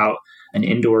 uninterrupted, without an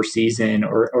indoor season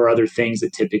or other things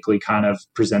that typically kind of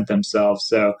present themselves.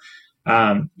 So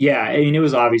yeah, I mean, it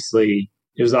was obviously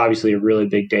a really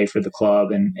big day for the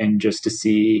club, and just to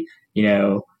see,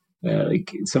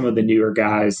 like some of the newer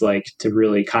guys, like to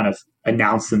really kind of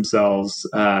announce themselves,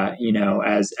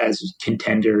 as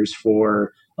contenders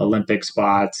for Olympic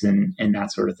spots and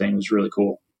that sort of thing was really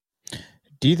cool.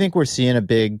 Do you think we're seeing a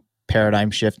big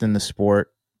paradigm shift in the sport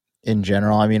in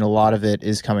general? I mean, a lot of it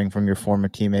is coming from your former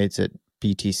teammates at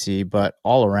BTC, but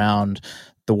all around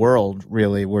the world,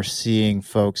 really, we're seeing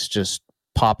folks just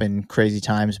popping crazy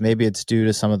times. Maybe it's due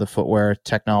to some of the footwear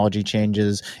technology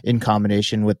changes in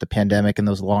combination with the pandemic and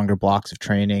those longer blocks of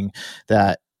training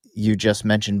that you just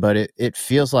mentioned, but it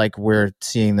feels like we're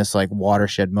seeing this like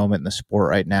watershed moment in the sport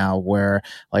right now, where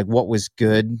like what was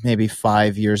good maybe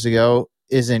 5 years ago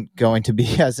isn't going to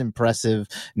be as impressive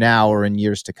now or in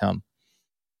years to come.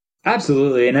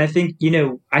 Absolutely. And I think,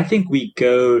 we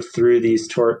go through these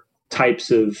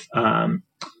types of,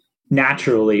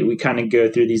 naturally, we kind of go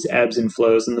through these ebbs and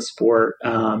flows in the sport.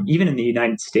 Even in the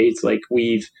United States, like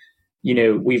we've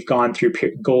gone through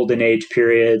golden age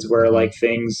periods where like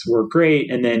things were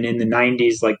great. And then in the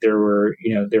 90s, like there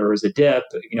was a dip,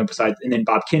 besides, and then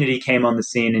Bob Kennedy came on the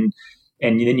scene, and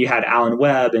then you had Alan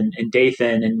Webb and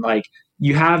Dathan, and like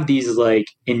you have these like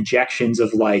injections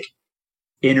of like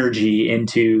energy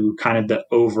into kind of the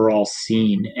overall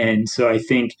scene. And so I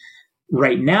think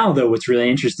right now, though, what's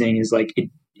really interesting is like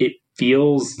it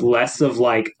feels less of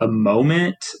like a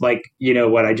moment, like,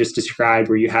 what I just described,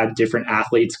 where you had different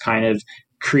athletes kind of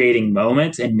creating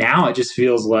moments. And now it just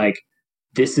feels like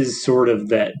this is sort of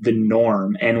the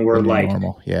norm. And we're like,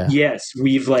 normal. Yeah. Yes,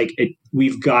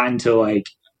 we've gotten to like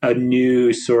a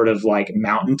new sort of like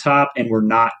mountaintop, and we're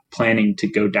not planning to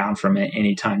go down from it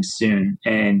anytime soon.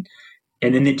 And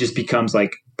then it just becomes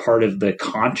like part of the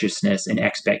consciousness and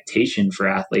expectation for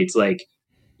athletes. Like,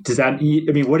 does that, I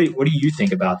mean, what do you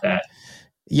think about that?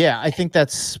 Yeah, I think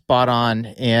that's spot on.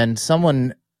 And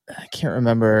someone, I can't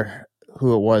remember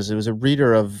who it was. It was a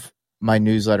reader of my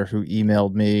newsletter who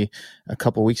emailed me a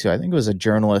couple of weeks ago. I think it was a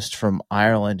journalist from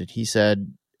Ireland, and he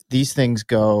said these things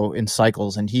go in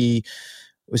cycles, and he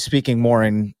was speaking more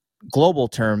in global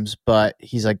terms, but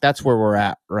he's like, that's where we're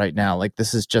at right now. Like,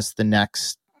 this is just the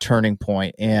next turning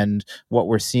point, and what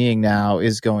we're seeing now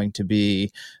is going to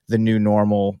be the new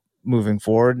normal moving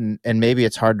forward. And maybe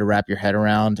it's hard to wrap your head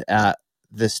around at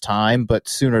this time, but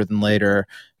sooner than later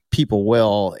people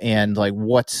will. And like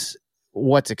what's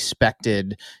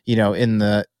expected, you know, in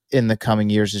the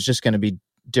coming years is just going to be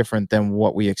different than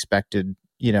what we expected,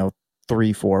 you know,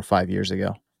 3, 4, 5 years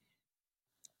ago.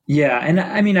 Yeah, and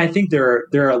I mean, I think there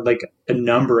are like a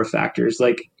number of factors.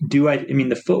 Like, I mean,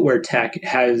 the footwear tech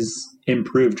has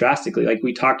improved drastically. Like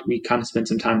we kind of spent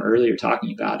some time earlier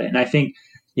talking about it, and I think,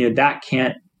 you know, that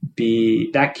can't be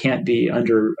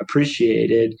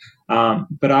underappreciated.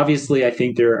 But obviously, I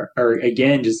think there are,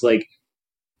 again, just like,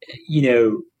 you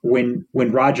know, when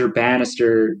Roger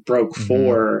Bannister broke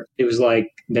 4, it was like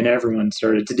then everyone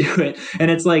started to do it,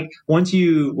 and it's like once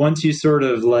you sort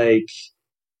of like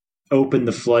open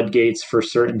the floodgates for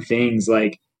certain things,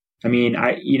 like, I mean,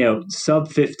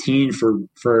 sub 15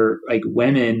 for like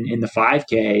women in the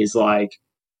 5K is like,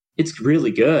 it's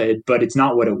really good, but it's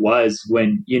not what it was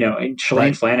when, you know, and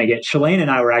Shalane and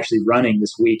I were actually running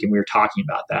this week, and we were talking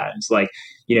about that. It's like,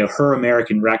 you know, her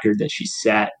American record that she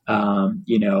set,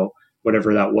 you know,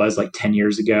 whatever that was, like 10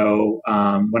 years ago.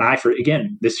 When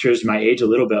again, this shows my age a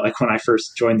little bit. Like when I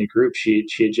first joined the group, she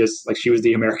had just like, she was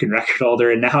the American record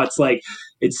holder. And now it's like,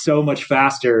 it's so much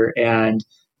faster. And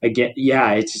again,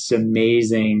 yeah, it's just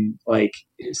amazing. Like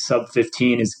sub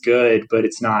 15 is good, but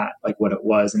it's not like what it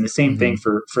was. And the same thing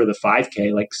for the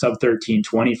 5K, like sub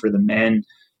 13:20 for the men.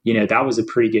 You know, that was a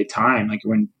pretty good time. Like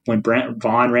when Brent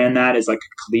Vaughn ran that as like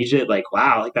a collegiate, like,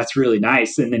 wow, like that's really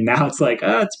nice. And then now it's like,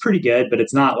 oh, it's pretty good, but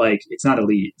it's not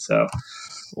elite. So,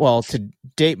 well, to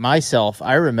date myself,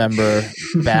 I remember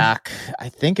back, I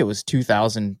think it was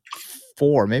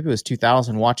 2004, maybe it was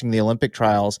 2000, watching the Olympic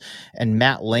trials, and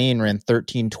Matt Lane ran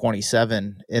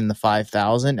 13:27 in the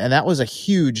 5,000. And that was a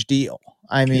huge deal.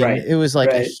 I mean, it was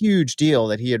like a huge deal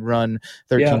that he had run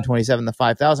 13:27 the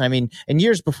 5,000. I mean, and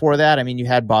years before that, I mean, you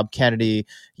had Bob Kennedy,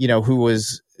 you know, who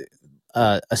was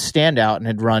a standout and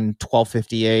had run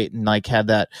 12:58 and like had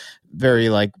that very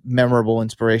like memorable,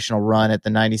 inspirational run at the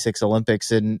 96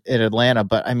 Olympics in Atlanta.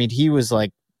 But I mean, he was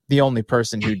like the only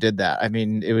person who did that. I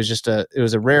mean, it was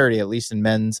a rarity, at least in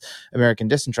men's American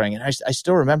distance running. And I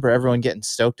still remember everyone getting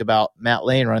stoked about Matt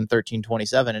Lane run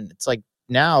 13:27. And it's like,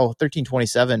 now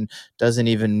 13:27 doesn't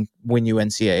even win you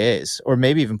NCAAs, or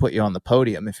maybe even put you on the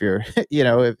podium if you're, you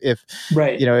know, if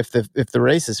the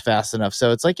race is fast enough.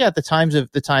 So it's like, yeah, the times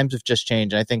have just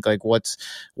changed. And I think like what's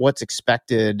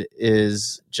expected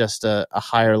is just a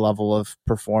higher level of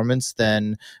performance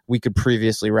than we could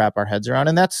previously wrap our heads around,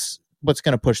 and that's what's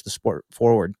going to push the sport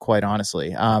forward, quite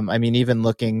honestly. I mean, even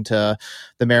looking to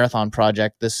the marathon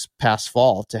project this past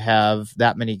fall, to have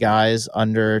that many guys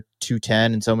under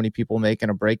 210 and so many people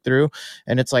making a breakthrough.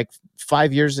 And it's like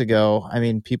 5 years ago, I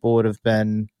mean, people would have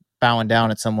been bowing down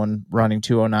at someone running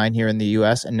 209 here in the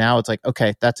US. And now it's like,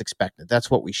 okay, that's expected. That's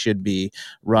what we should be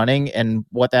running. And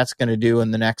what that's going to do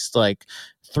in the next like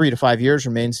 3 to 5 years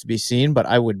remains to be seen. But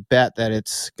I would bet that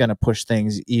it's going to push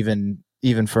things even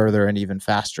further and even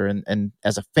faster. And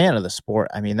as a fan of the sport,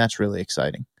 I mean, that's really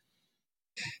exciting.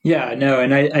 Yeah, no.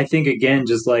 And I think, again,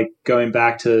 just like going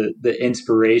back to the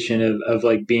inspiration of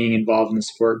like being involved in the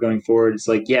sport going forward, it's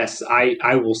like, yes,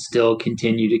 I will still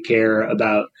continue to care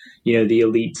about, you know, the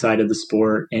elite side of the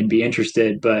sport and be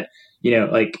interested. But, you know,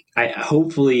 like I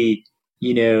hopefully,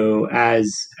 you know, as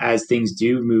things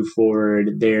do move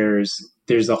forward, there's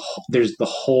the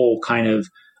whole kind of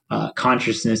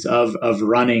consciousness of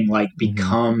running like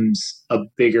becomes a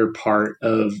bigger part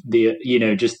of the, you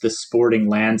know, just the sporting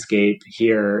landscape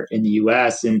here in the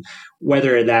US. And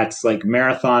whether that's like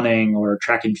marathoning or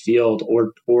track and field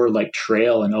or like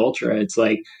trail and ultra, it's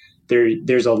like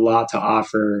there's a lot to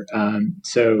offer.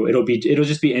 So it'll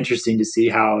just be interesting to see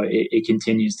how it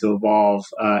continues to evolve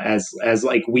as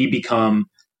like we become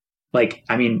like,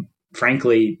 I mean,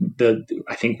 frankly,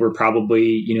 I think we're probably,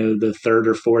 you know, the third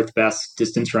or fourth best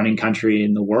distance running country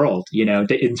in the world, you know,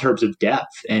 in terms of depth.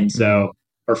 And so,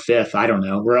 or fifth, I don't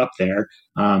know, we're up there.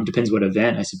 Depends what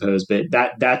event, I suppose, but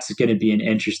that's going to be an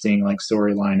interesting like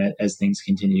storyline as things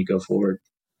continue to go forward.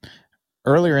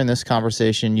 Earlier in this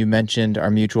conversation, you mentioned our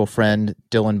mutual friend,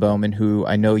 Dylan Bowman, who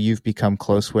I know you've become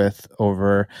close with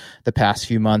over the past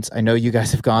few months. I know you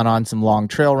guys have gone on some long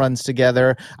trail runs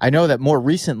together. I know that more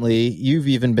recently, you've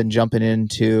even been jumping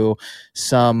into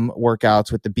some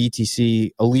workouts with the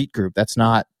BTC Elite group. That's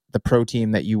not the pro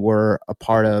team that you were a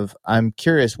part of. I'm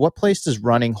curious, what place does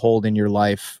running hold in your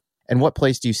life, and what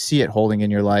place do you see it holding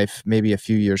in your life maybe a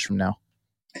few years from now?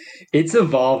 It's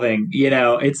evolving.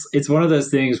 It's one of those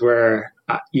things where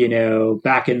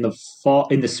back in the fall,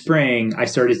 in the spring, I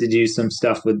started to do some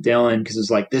stuff with Dylan because it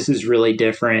was like, this is really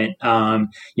different.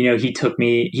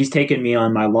 He's taken me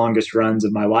on my longest runs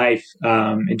of my life,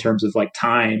 in terms of like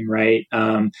time, right?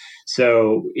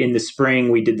 So in the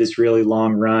spring, we did this really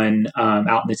long run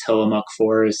out in the Tillamook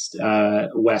Forest,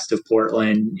 west of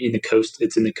Portland, in the coast.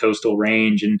 It's in the coastal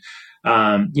range, and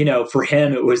for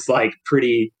him, it was like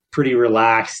pretty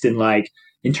relaxed and like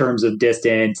in terms of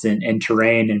distance and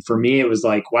terrain. And for me, it was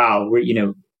like, wow,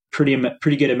 we're,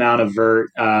 pretty good amount of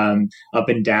vert, up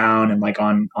and down, and like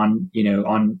on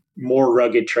more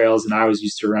rugged trails than I was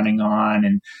used to running on.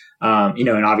 And,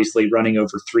 and obviously running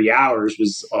over 3 hours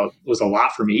was a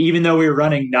lot for me, even though we were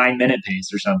running 9-minute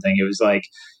pace or something. It was like,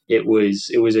 it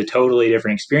was a totally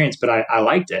different experience, but I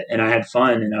liked it and I had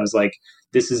fun. And I was like,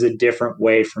 this is a different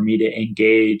way for me to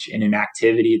engage in an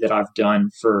activity that I've done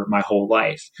for my whole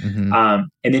life. Mm-hmm.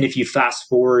 And then if you fast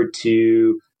forward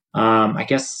to, I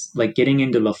guess like getting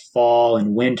into the fall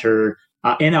and winter,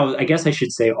 and I guess I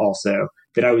should say also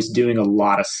that I was doing a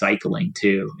lot of cycling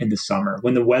too in the summer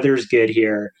when the weather's good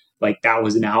here. Like that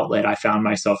was an outlet I found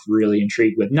myself really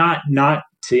intrigued with, not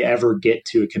to ever get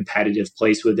to a competitive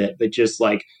place with it, but just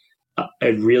like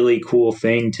a really cool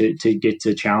thing to get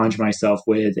to challenge myself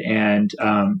with, and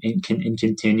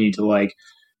continue to like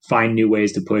find new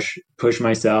ways to push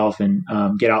myself and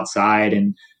get outside.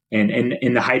 And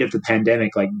in the height of the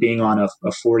pandemic, like being on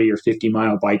a 40 or 50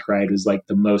 mile bike ride was like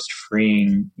the most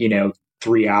freeing,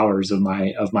 3 hours of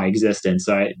my existence.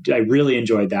 So I really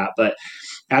enjoyed that. But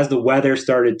as the weather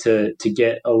started to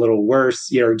get a little worse,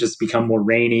 just become more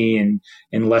rainy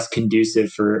and less conducive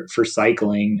for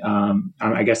cycling,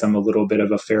 I guess I'm a little bit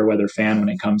of a fair weather fan when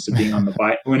it comes to being on the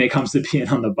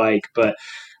bike. But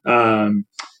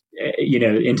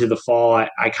into the fall,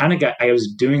 I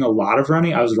was doing a lot of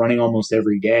running. I was running almost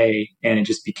every day, and it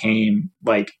just became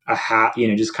like I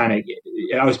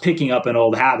was picking up an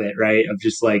old habit, right, of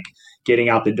just like getting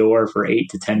out the door for 8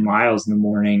 to 10 miles in the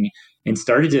morning, and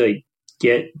started to like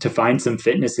get to find some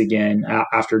fitness again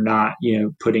after not,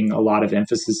 putting a lot of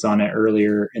emphasis on it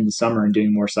earlier in the summer and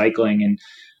doing more cycling. And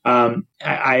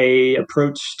I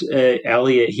approached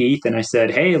Elliot Heath and I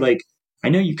said, hey, like, I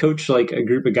know you coach like a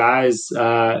group of guys,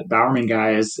 Bowerman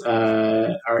guys,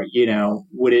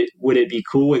 would it be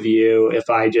cool with you if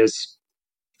I just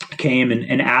came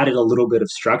and added a little bit of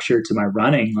structure to my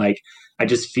running? Like, I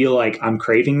just feel like I'm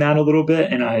craving that a little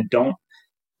bit, and I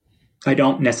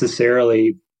don't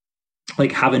necessarily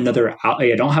like have another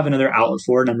I don't have another outlet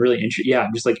for it. And I'm really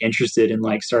I'm just like interested in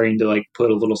like starting to like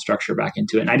put a little structure back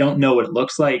into it. And I don't know what it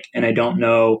looks like, and I don't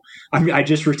know. I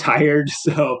just retired,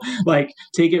 so like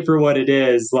take it for what it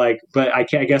is. Like, but I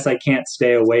guess I can't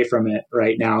stay away from it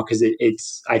right now because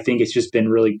I think it's just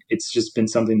been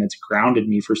something that's grounded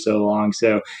me for so long.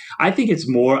 So I think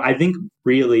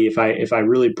really if I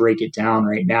really break it down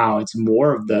right now, it's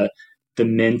more of the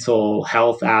mental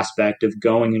health aspect of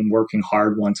going and working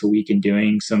hard once a week and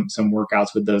doing some workouts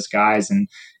with those guys, and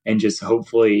just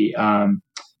hopefully,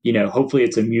 hopefully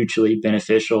it's a mutually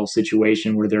beneficial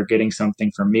situation where they're getting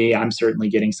something from me. I'm certainly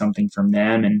getting something from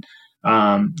them. And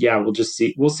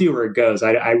we'll see where it goes.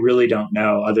 I really don't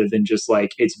know, other than just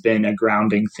like, it's been a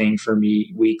grounding thing for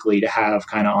me weekly to have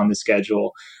kind of on the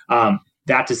schedule.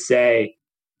 That to say,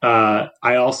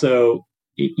 I also,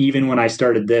 even when I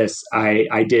started this, I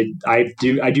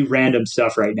do random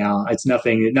stuff right now. It's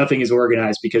nothing is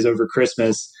organized, because over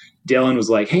Christmas, Dylan was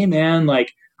like, hey man,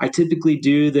 like I typically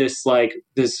do this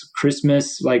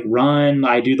Christmas like run.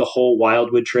 I do the whole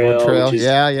Wildwood Trail. Which is,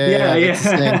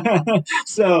 yeah.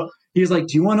 So he was like,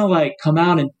 do you want to like come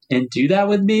out and do that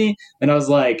with me? And I was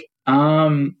like,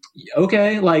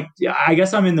 okay, like, I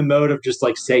guess I'm in the mode of just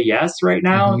like say yes right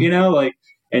now, like.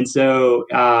 And so,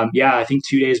 I think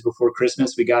 2 days before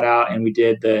Christmas, we got out and we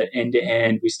did the end to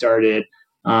end. We started,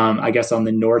 I guess, on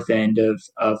the north end of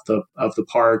the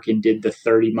park, and did the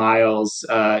 30 miles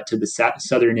to the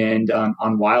southern end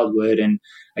on Wildwood. And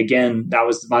again, that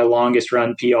was my longest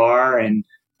run PR, and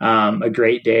a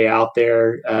great day out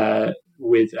there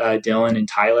with Dylan and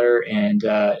Tyler. And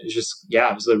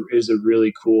it was a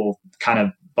really cool kind of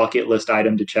bucket list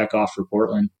item to check off for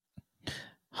Portland.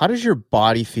 How does your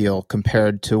body feel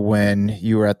compared to when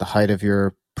you were at the height of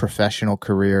your professional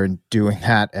career and doing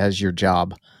that as your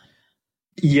job?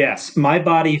 Yes, my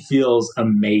body feels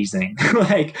amazing.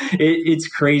 Like it's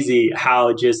crazy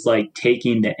how just like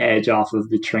taking the edge off of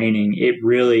the training, it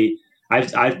really,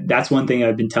 that's one thing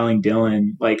I've been telling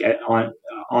Dylan, like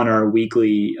on our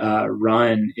weekly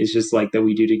run is just like that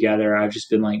we do together. I've just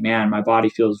been like, man, my body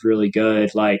feels really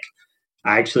good. Like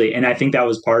and I think that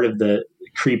was part of the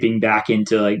creeping back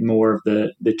into like more of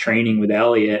the training with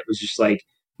Elliot was just like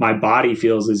my body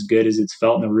feels as good as it's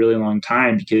felt in a really long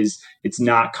time because it's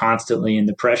not constantly in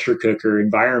the pressure cooker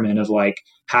environment of like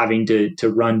having to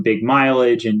run big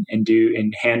mileage and do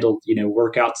and handle,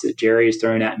 workouts that Jerry is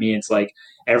throwing at me. It's like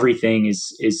everything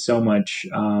is so much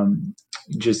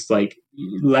just like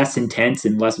less intense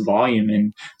and less volume.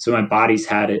 And so my body's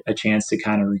had a chance to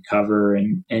kind of recover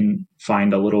and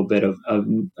find a little bit of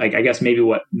like, I guess maybe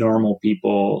what normal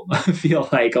people feel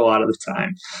like a lot of the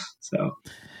time. So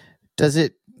does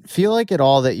it feel like at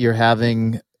all that you're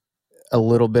having a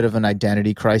little bit of an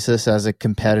identity crisis as a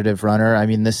competitive runner? I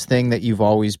mean, this thing that you've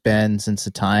always been since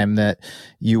the time that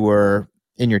you were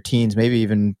in your teens, maybe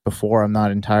even before, I'm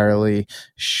not entirely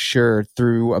sure,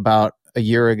 through about a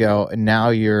year ago, and now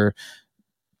you're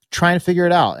trying to figure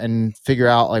it out and figure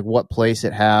out like what place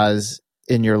it has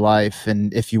in your life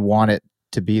and if you want it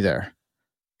to be there.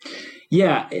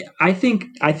 Yeah, I think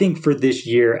for this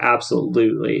year,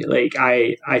 absolutely. Like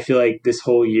I feel like this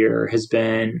whole year has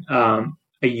been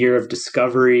a year of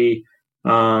discovery,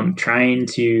 trying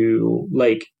to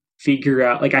like figure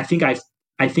out. Like I think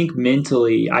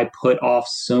mentally I put off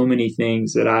so many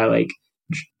things that I like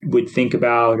would think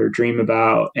about or dream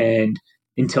about, and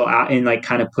and like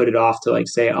kind of put it off to like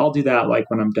say I'll do that like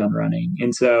when I'm done running.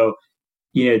 And so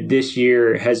this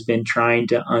year has been trying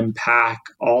to unpack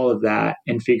all of that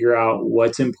and figure out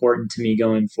what's important to me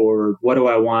going forward. What do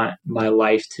I want my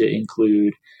life to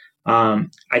include? I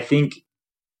think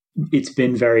it's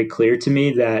been very clear to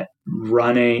me that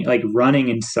running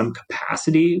in some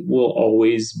capacity will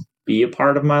always be a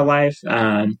part of my life.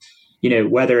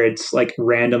 Whether it's like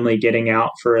randomly getting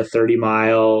out for a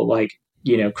 30-mile, like,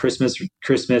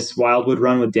 Christmas Wildwood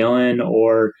run with Dylan,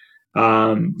 or,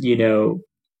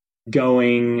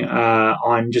 going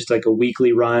on just like a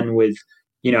weekly run with,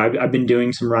 I've been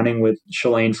doing some running with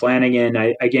Shalane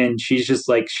Flanagan.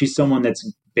 She's someone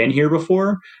that's been here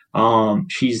before.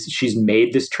 She's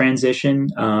made this transition.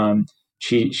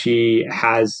 She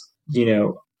has,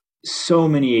 so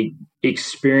many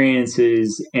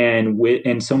experiences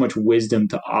and so much wisdom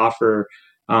to offer,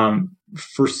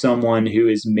 for someone who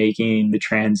is making the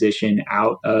transition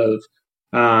out of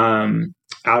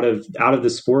the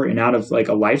sport and out of like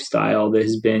a lifestyle that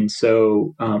has been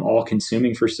so all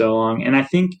consuming for so long. And I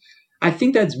think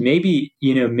that's maybe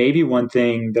one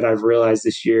thing that I've realized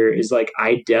this year is like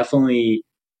I definitely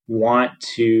want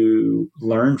to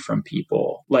learn from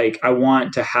people. Like I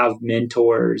want to have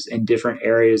mentors in different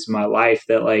areas of my life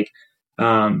that like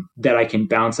that I can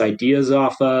bounce ideas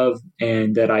off of,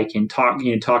 and that I can talk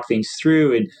things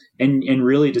through and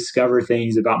really discover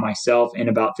things about myself and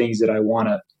about things that I want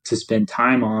to spend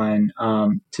time on,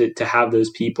 to have those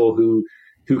people who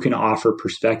can offer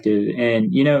perspective.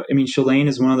 And, Shalane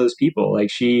is one of those people.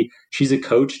 Like she's a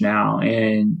coach now.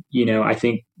 And, I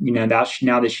think, now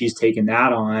that she's taken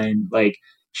that on, like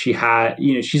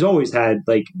she's always had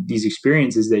like these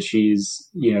experiences that she's,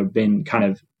 been kind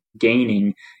of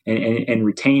gaining and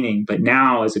retaining. But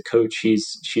now as a coach,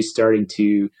 she's starting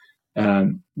to,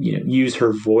 use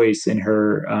her voice and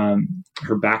her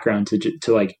background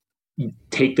to like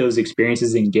take those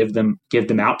experiences and give them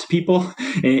out to people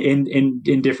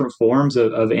in different forms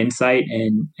of insight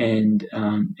and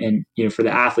for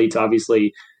the athletes,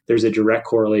 obviously there's a direct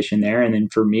correlation there. And then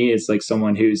for me, it's like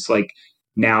someone who's like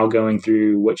now going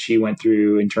through what she went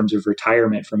through in terms of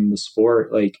retirement from the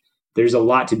sport. Like there's a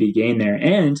lot to be gained there.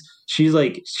 And she's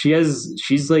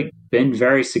been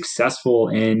very successful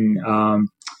in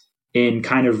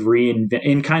kind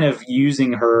of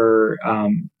using her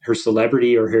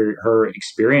celebrity or her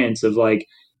experience of like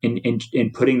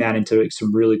in putting that into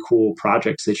some really cool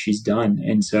projects that she's done.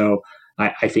 And so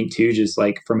I think too, just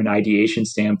like from an ideation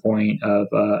standpoint of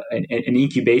an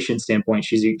incubation standpoint,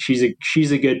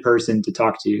 she's a good person to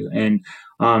talk to. And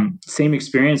same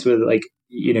experience with like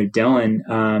Dylan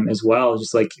as well.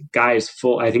 Just like guy is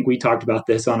full. I think we talked about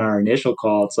this on our initial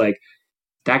call. It's like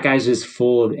that guy's just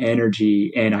full of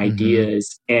energy and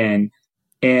ideas. And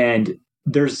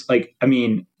there's like,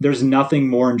 there's nothing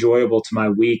more enjoyable to my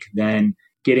week than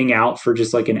getting out for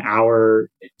just like an hour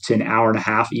to an hour and a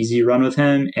half easy run with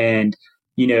him. And,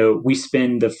 we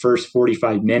spend the first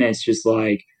 45 minutes just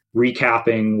like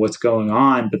recapping what's going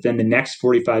on. But then the next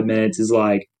 45 minutes is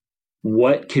like,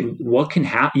 what can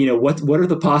happen? What are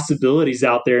the possibilities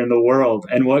out there in the world,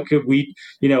 and what could we,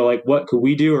 what could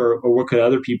we do, or what could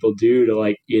other people do to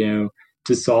like,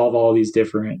 to solve all these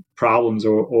different problems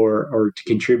or to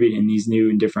contribute in these new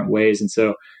and different ways. And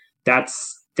so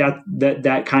that's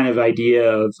that kind of idea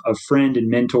of a friend and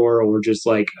mentor, or just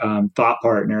like thought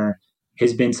partner,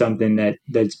 has been something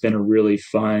that's been a really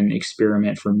fun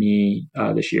experiment for me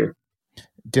this year.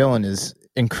 Dylan is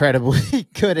incredibly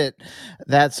good at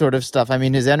that sort of stuff. I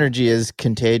mean, his energy is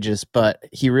contagious, but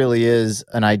he really is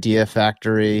an idea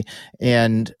factory,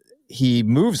 and he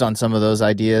moves on some of those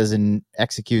ideas and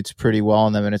executes pretty well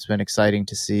on them. And it's been exciting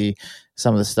to see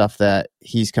some of the stuff that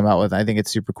he's come out with. I think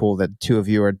it's super cool that the two of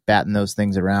you are batting those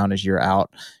things around as you're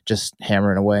out just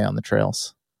hammering away on the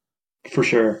trails. For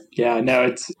sure. Yeah,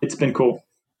 no, it's been cool.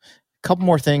 Couple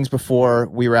more things before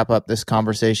we wrap up this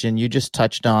conversation. You just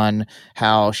touched on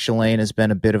how Shalane has been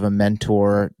a bit of a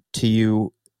mentor to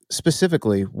you.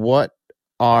 Specifically, what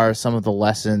are some of the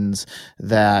lessons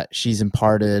that she's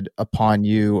imparted upon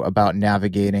you about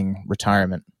navigating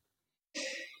retirement?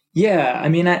 Yeah, I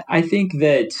mean, I think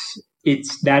that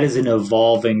that is an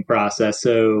evolving process.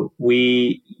 So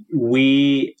it's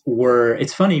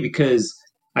funny because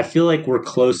I feel like we're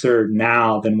closer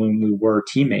now than when we were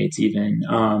teammates even.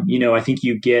 I think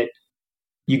you get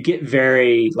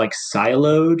very like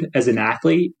siloed as an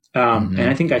athlete. And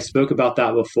I think I spoke about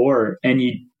that before, and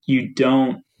you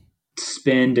don't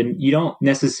spend, and you don't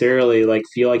necessarily like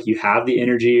feel like you have the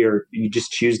energy, or you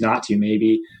just choose not to,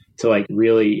 maybe, to like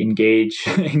really engage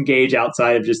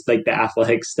outside of just like the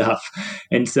athletic stuff.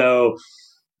 And so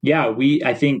yeah,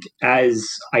 I think as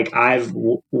like I've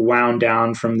wound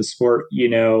down from the sport,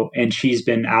 and she's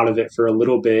been out of it for a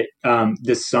little bit.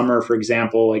 This summer, for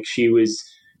example, like she was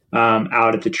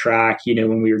out at the track,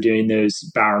 when we were doing those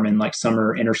Bowerman like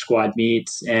summer inter squad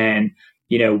meets, and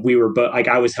we were both like,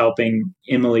 I was helping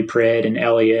Emily Pritt and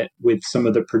Elliot with some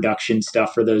of the production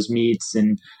stuff for those meets,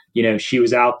 and she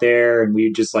was out there, and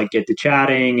we just like get to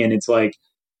chatting, and it's like,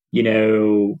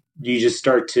 you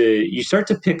start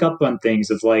to pick up on things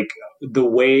of like the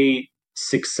way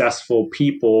successful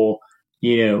people,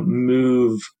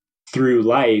 move through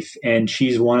life. And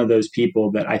she's one of those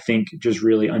people that I think just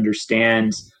really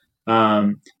understands,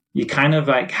 you kind of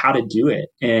like how to do it.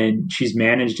 And she's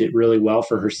managed it really well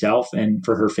for herself and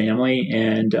for her family.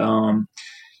 And,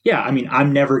 yeah, I mean,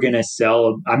 I'm never going to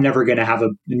have a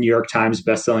New York Times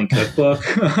bestselling cookbook,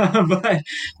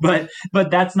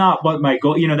 but that's not what my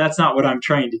goal, that's not what I'm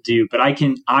trying to do. But I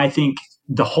think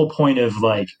the whole point of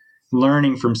like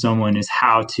learning from someone is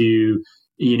how to,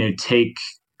 take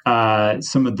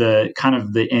some of the kind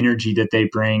of the energy that they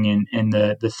bring, and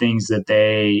the things that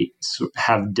they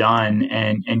have done,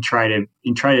 and try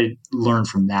to learn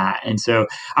from that. And so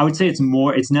I would say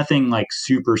it's nothing like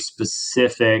super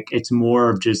specific. It's more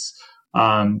of just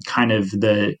kind of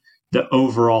the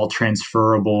overall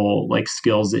transferable like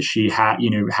skills that she had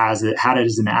it as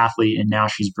an athlete, and now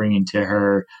she's bringing to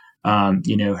her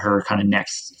her kind of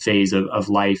next phase of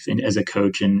life, and as a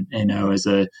coach, and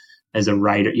as a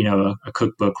writer, a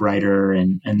cookbook writer,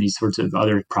 and these sorts of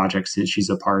other projects that she's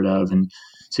a part of. And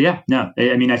so, yeah, no,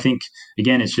 I mean, I think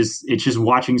again, it's just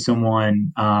watching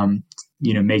someone,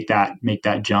 make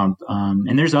that jump.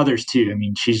 And there's others too. I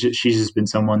mean, she's just been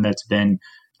someone that's been,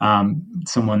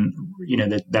 someone,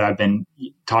 that I've been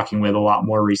talking with a lot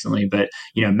more recently. But,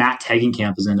 Matt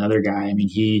Tegenkamp is another guy. I mean,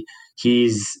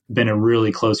 he's been a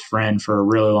really close friend for a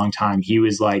really long time. He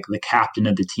was like the captain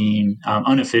of the team,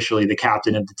 unofficially the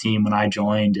captain of the team when I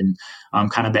joined, and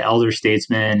kind of the elder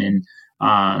statesman, and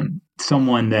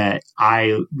someone that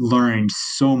I learned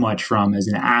so much from as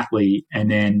an athlete.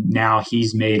 And then now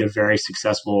he's made a very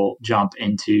successful jump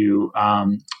into,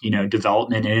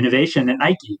 development and innovation at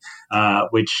Nike,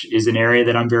 which is an area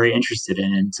that I'm very interested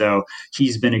in. And so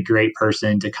he's been a great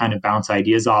person to kind of bounce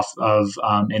ideas off of,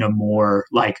 in a more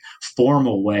like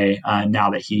formal way,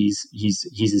 now that he's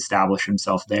established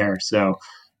himself there. So,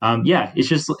 it's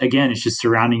just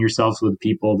surrounding yourself with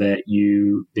people that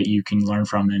you can learn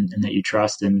from, and that you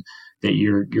trust, and that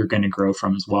you're going to grow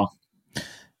from as well.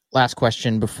 Last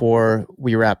question before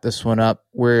we wrap this one up.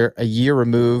 We're a year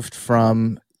removed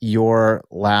from your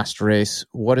last race.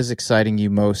 What is exciting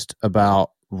you most about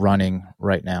running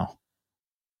right now?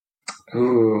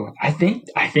 Ooh, I think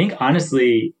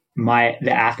honestly,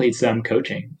 the athletes that I'm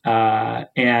coaching,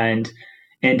 and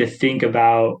to think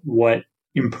about what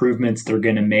improvements they're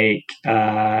going to make,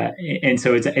 and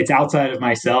so it's outside of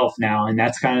myself now, and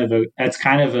that's kind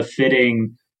of a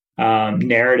fitting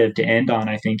narrative to end on.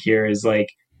 I think here is like,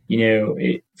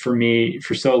 for me,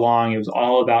 for so long, it was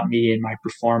all about me and my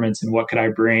performance, and what could I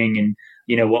bring, and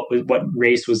what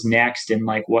race was next, and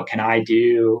like what can I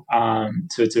do.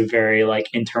 So it's a very like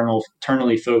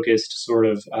internally focused sort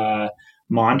of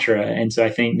mantra. And so I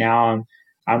think now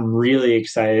I'm really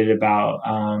excited about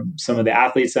some of the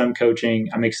athletes that I'm coaching.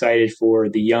 I'm excited for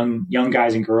the young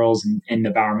guys and girls in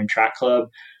the Bowerman Track Club.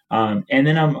 And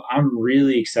then I'm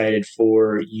really excited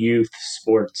for youth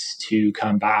sports to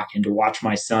come back and to watch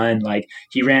my son. Like,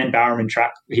 he did Bowerman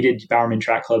Track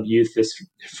Club Youth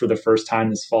for the first time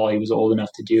this fall. He was old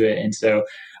enough to do it. And so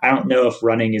I don't know if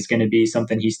running is going to be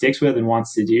something he sticks with and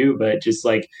wants to do, but just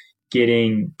like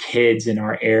getting kids in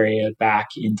our area back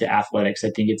into athletics, I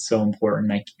think it's so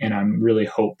important. And I'm really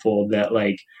hopeful that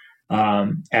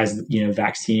as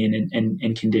vaccine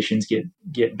and conditions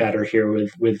get better here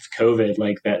with COVID,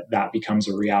 like that becomes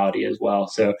a reality as well.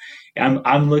 So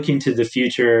I'm looking to the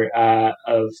future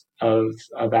of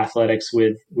athletics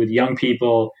with young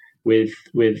people, with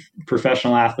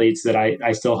professional athletes that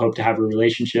I still hope to have a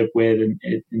relationship with in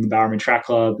the Bowerman Track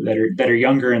Club that are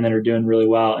younger and that are doing really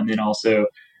well, and then also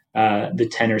the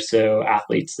 10 or so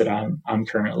athletes that I'm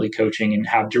currently coaching and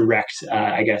have direct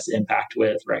impact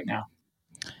with right now.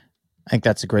 I think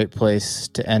that's a great place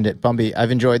to end it. Bumby,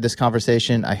 I've enjoyed this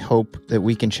conversation. I hope that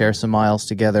we can share some miles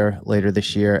together later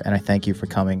this year, and I thank you for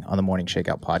coming on the Morning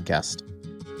Shakeout podcast.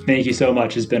 Thank you so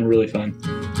much. It's been really fun.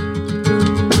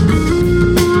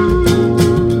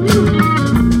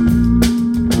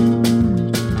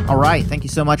 All right. Thank you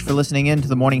so much for listening in to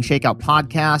the Morning Shakeout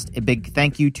podcast. A big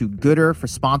thank you to Gooder for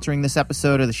sponsoring this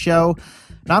episode of the show.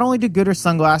 Not only do Gooder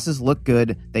sunglasses look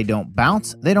good, they don't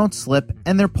bounce, they don't slip,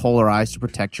 and they're polarized to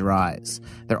protect your eyes.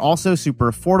 They're also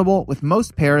super affordable, with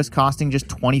most pairs costing just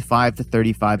 $25 to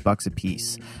 $35 a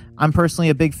piece. I'm personally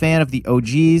a big fan of the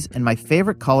OGs, and my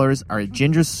favorite colors are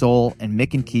Ginger's Soul and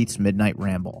Mick and Keith's Midnight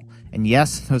Ramble. And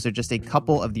yes, those are just a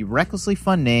couple of the recklessly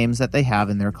fun names that they have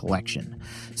in their collection.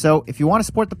 So if you want to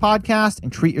support the podcast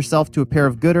and treat yourself to a pair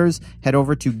of Gooders, head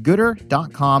over to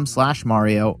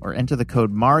gooder.com/Mario or enter the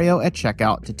code Mario at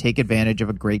checkout to take advantage of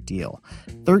a great deal.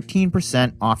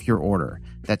 13% off your order.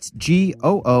 That's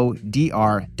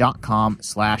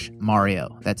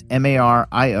GOODR.com/Mario. That's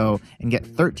MARIO, and get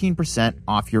 13%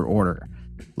 off your order.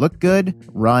 Look good,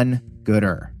 run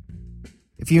gooder.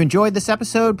 If you enjoyed this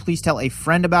episode, please tell a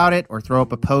friend about it or throw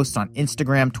up a post on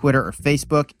Instagram, Twitter, or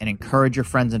Facebook and encourage your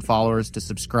friends and followers to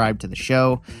subscribe to the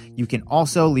show. You can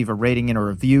also leave a rating and a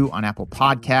review on Apple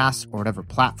Podcasts or whatever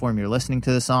platform you're listening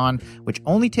to this on, which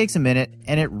only takes a minute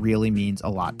and it really means a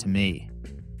lot to me.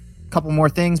 Couple more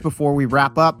things before we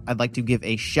wrap up. I'd like to give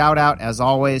a shout out, as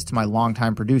always, to my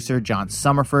longtime producer, John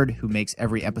Summerford, who makes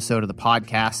every episode of the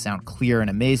podcast sound clear and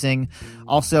amazing.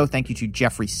 Also, thank you to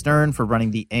Jeffrey Stern for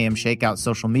running the AM Shakeout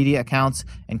social media accounts,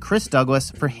 and Chris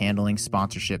Douglas for handling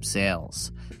sponsorship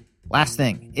sales. Last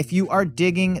thing, if you are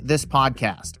digging this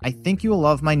podcast, I think you will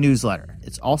love my newsletter.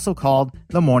 It's also called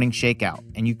The Morning Shakeout,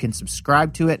 and you can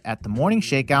subscribe to it at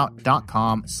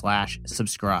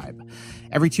themorningshakeout.com/subscribe.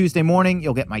 Every Tuesday morning,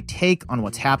 you'll get my take on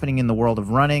what's happening in the world of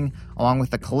running, along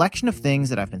with a collection of things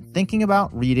that I've been thinking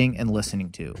about, reading, and listening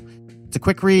to. It's a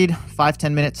quick read,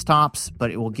 5-10 minutes tops,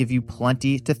 but it will give you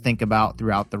plenty to think about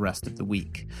throughout the rest of the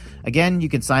week. Again, you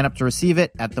can sign up to receive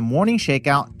it at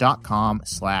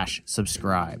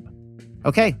themorningshakeout.com/subscribe.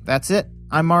 Okay, that's it.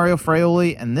 I'm Mario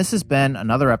Fraioli, and this has been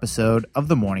another episode of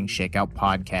the Morning Shakeout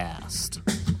podcast.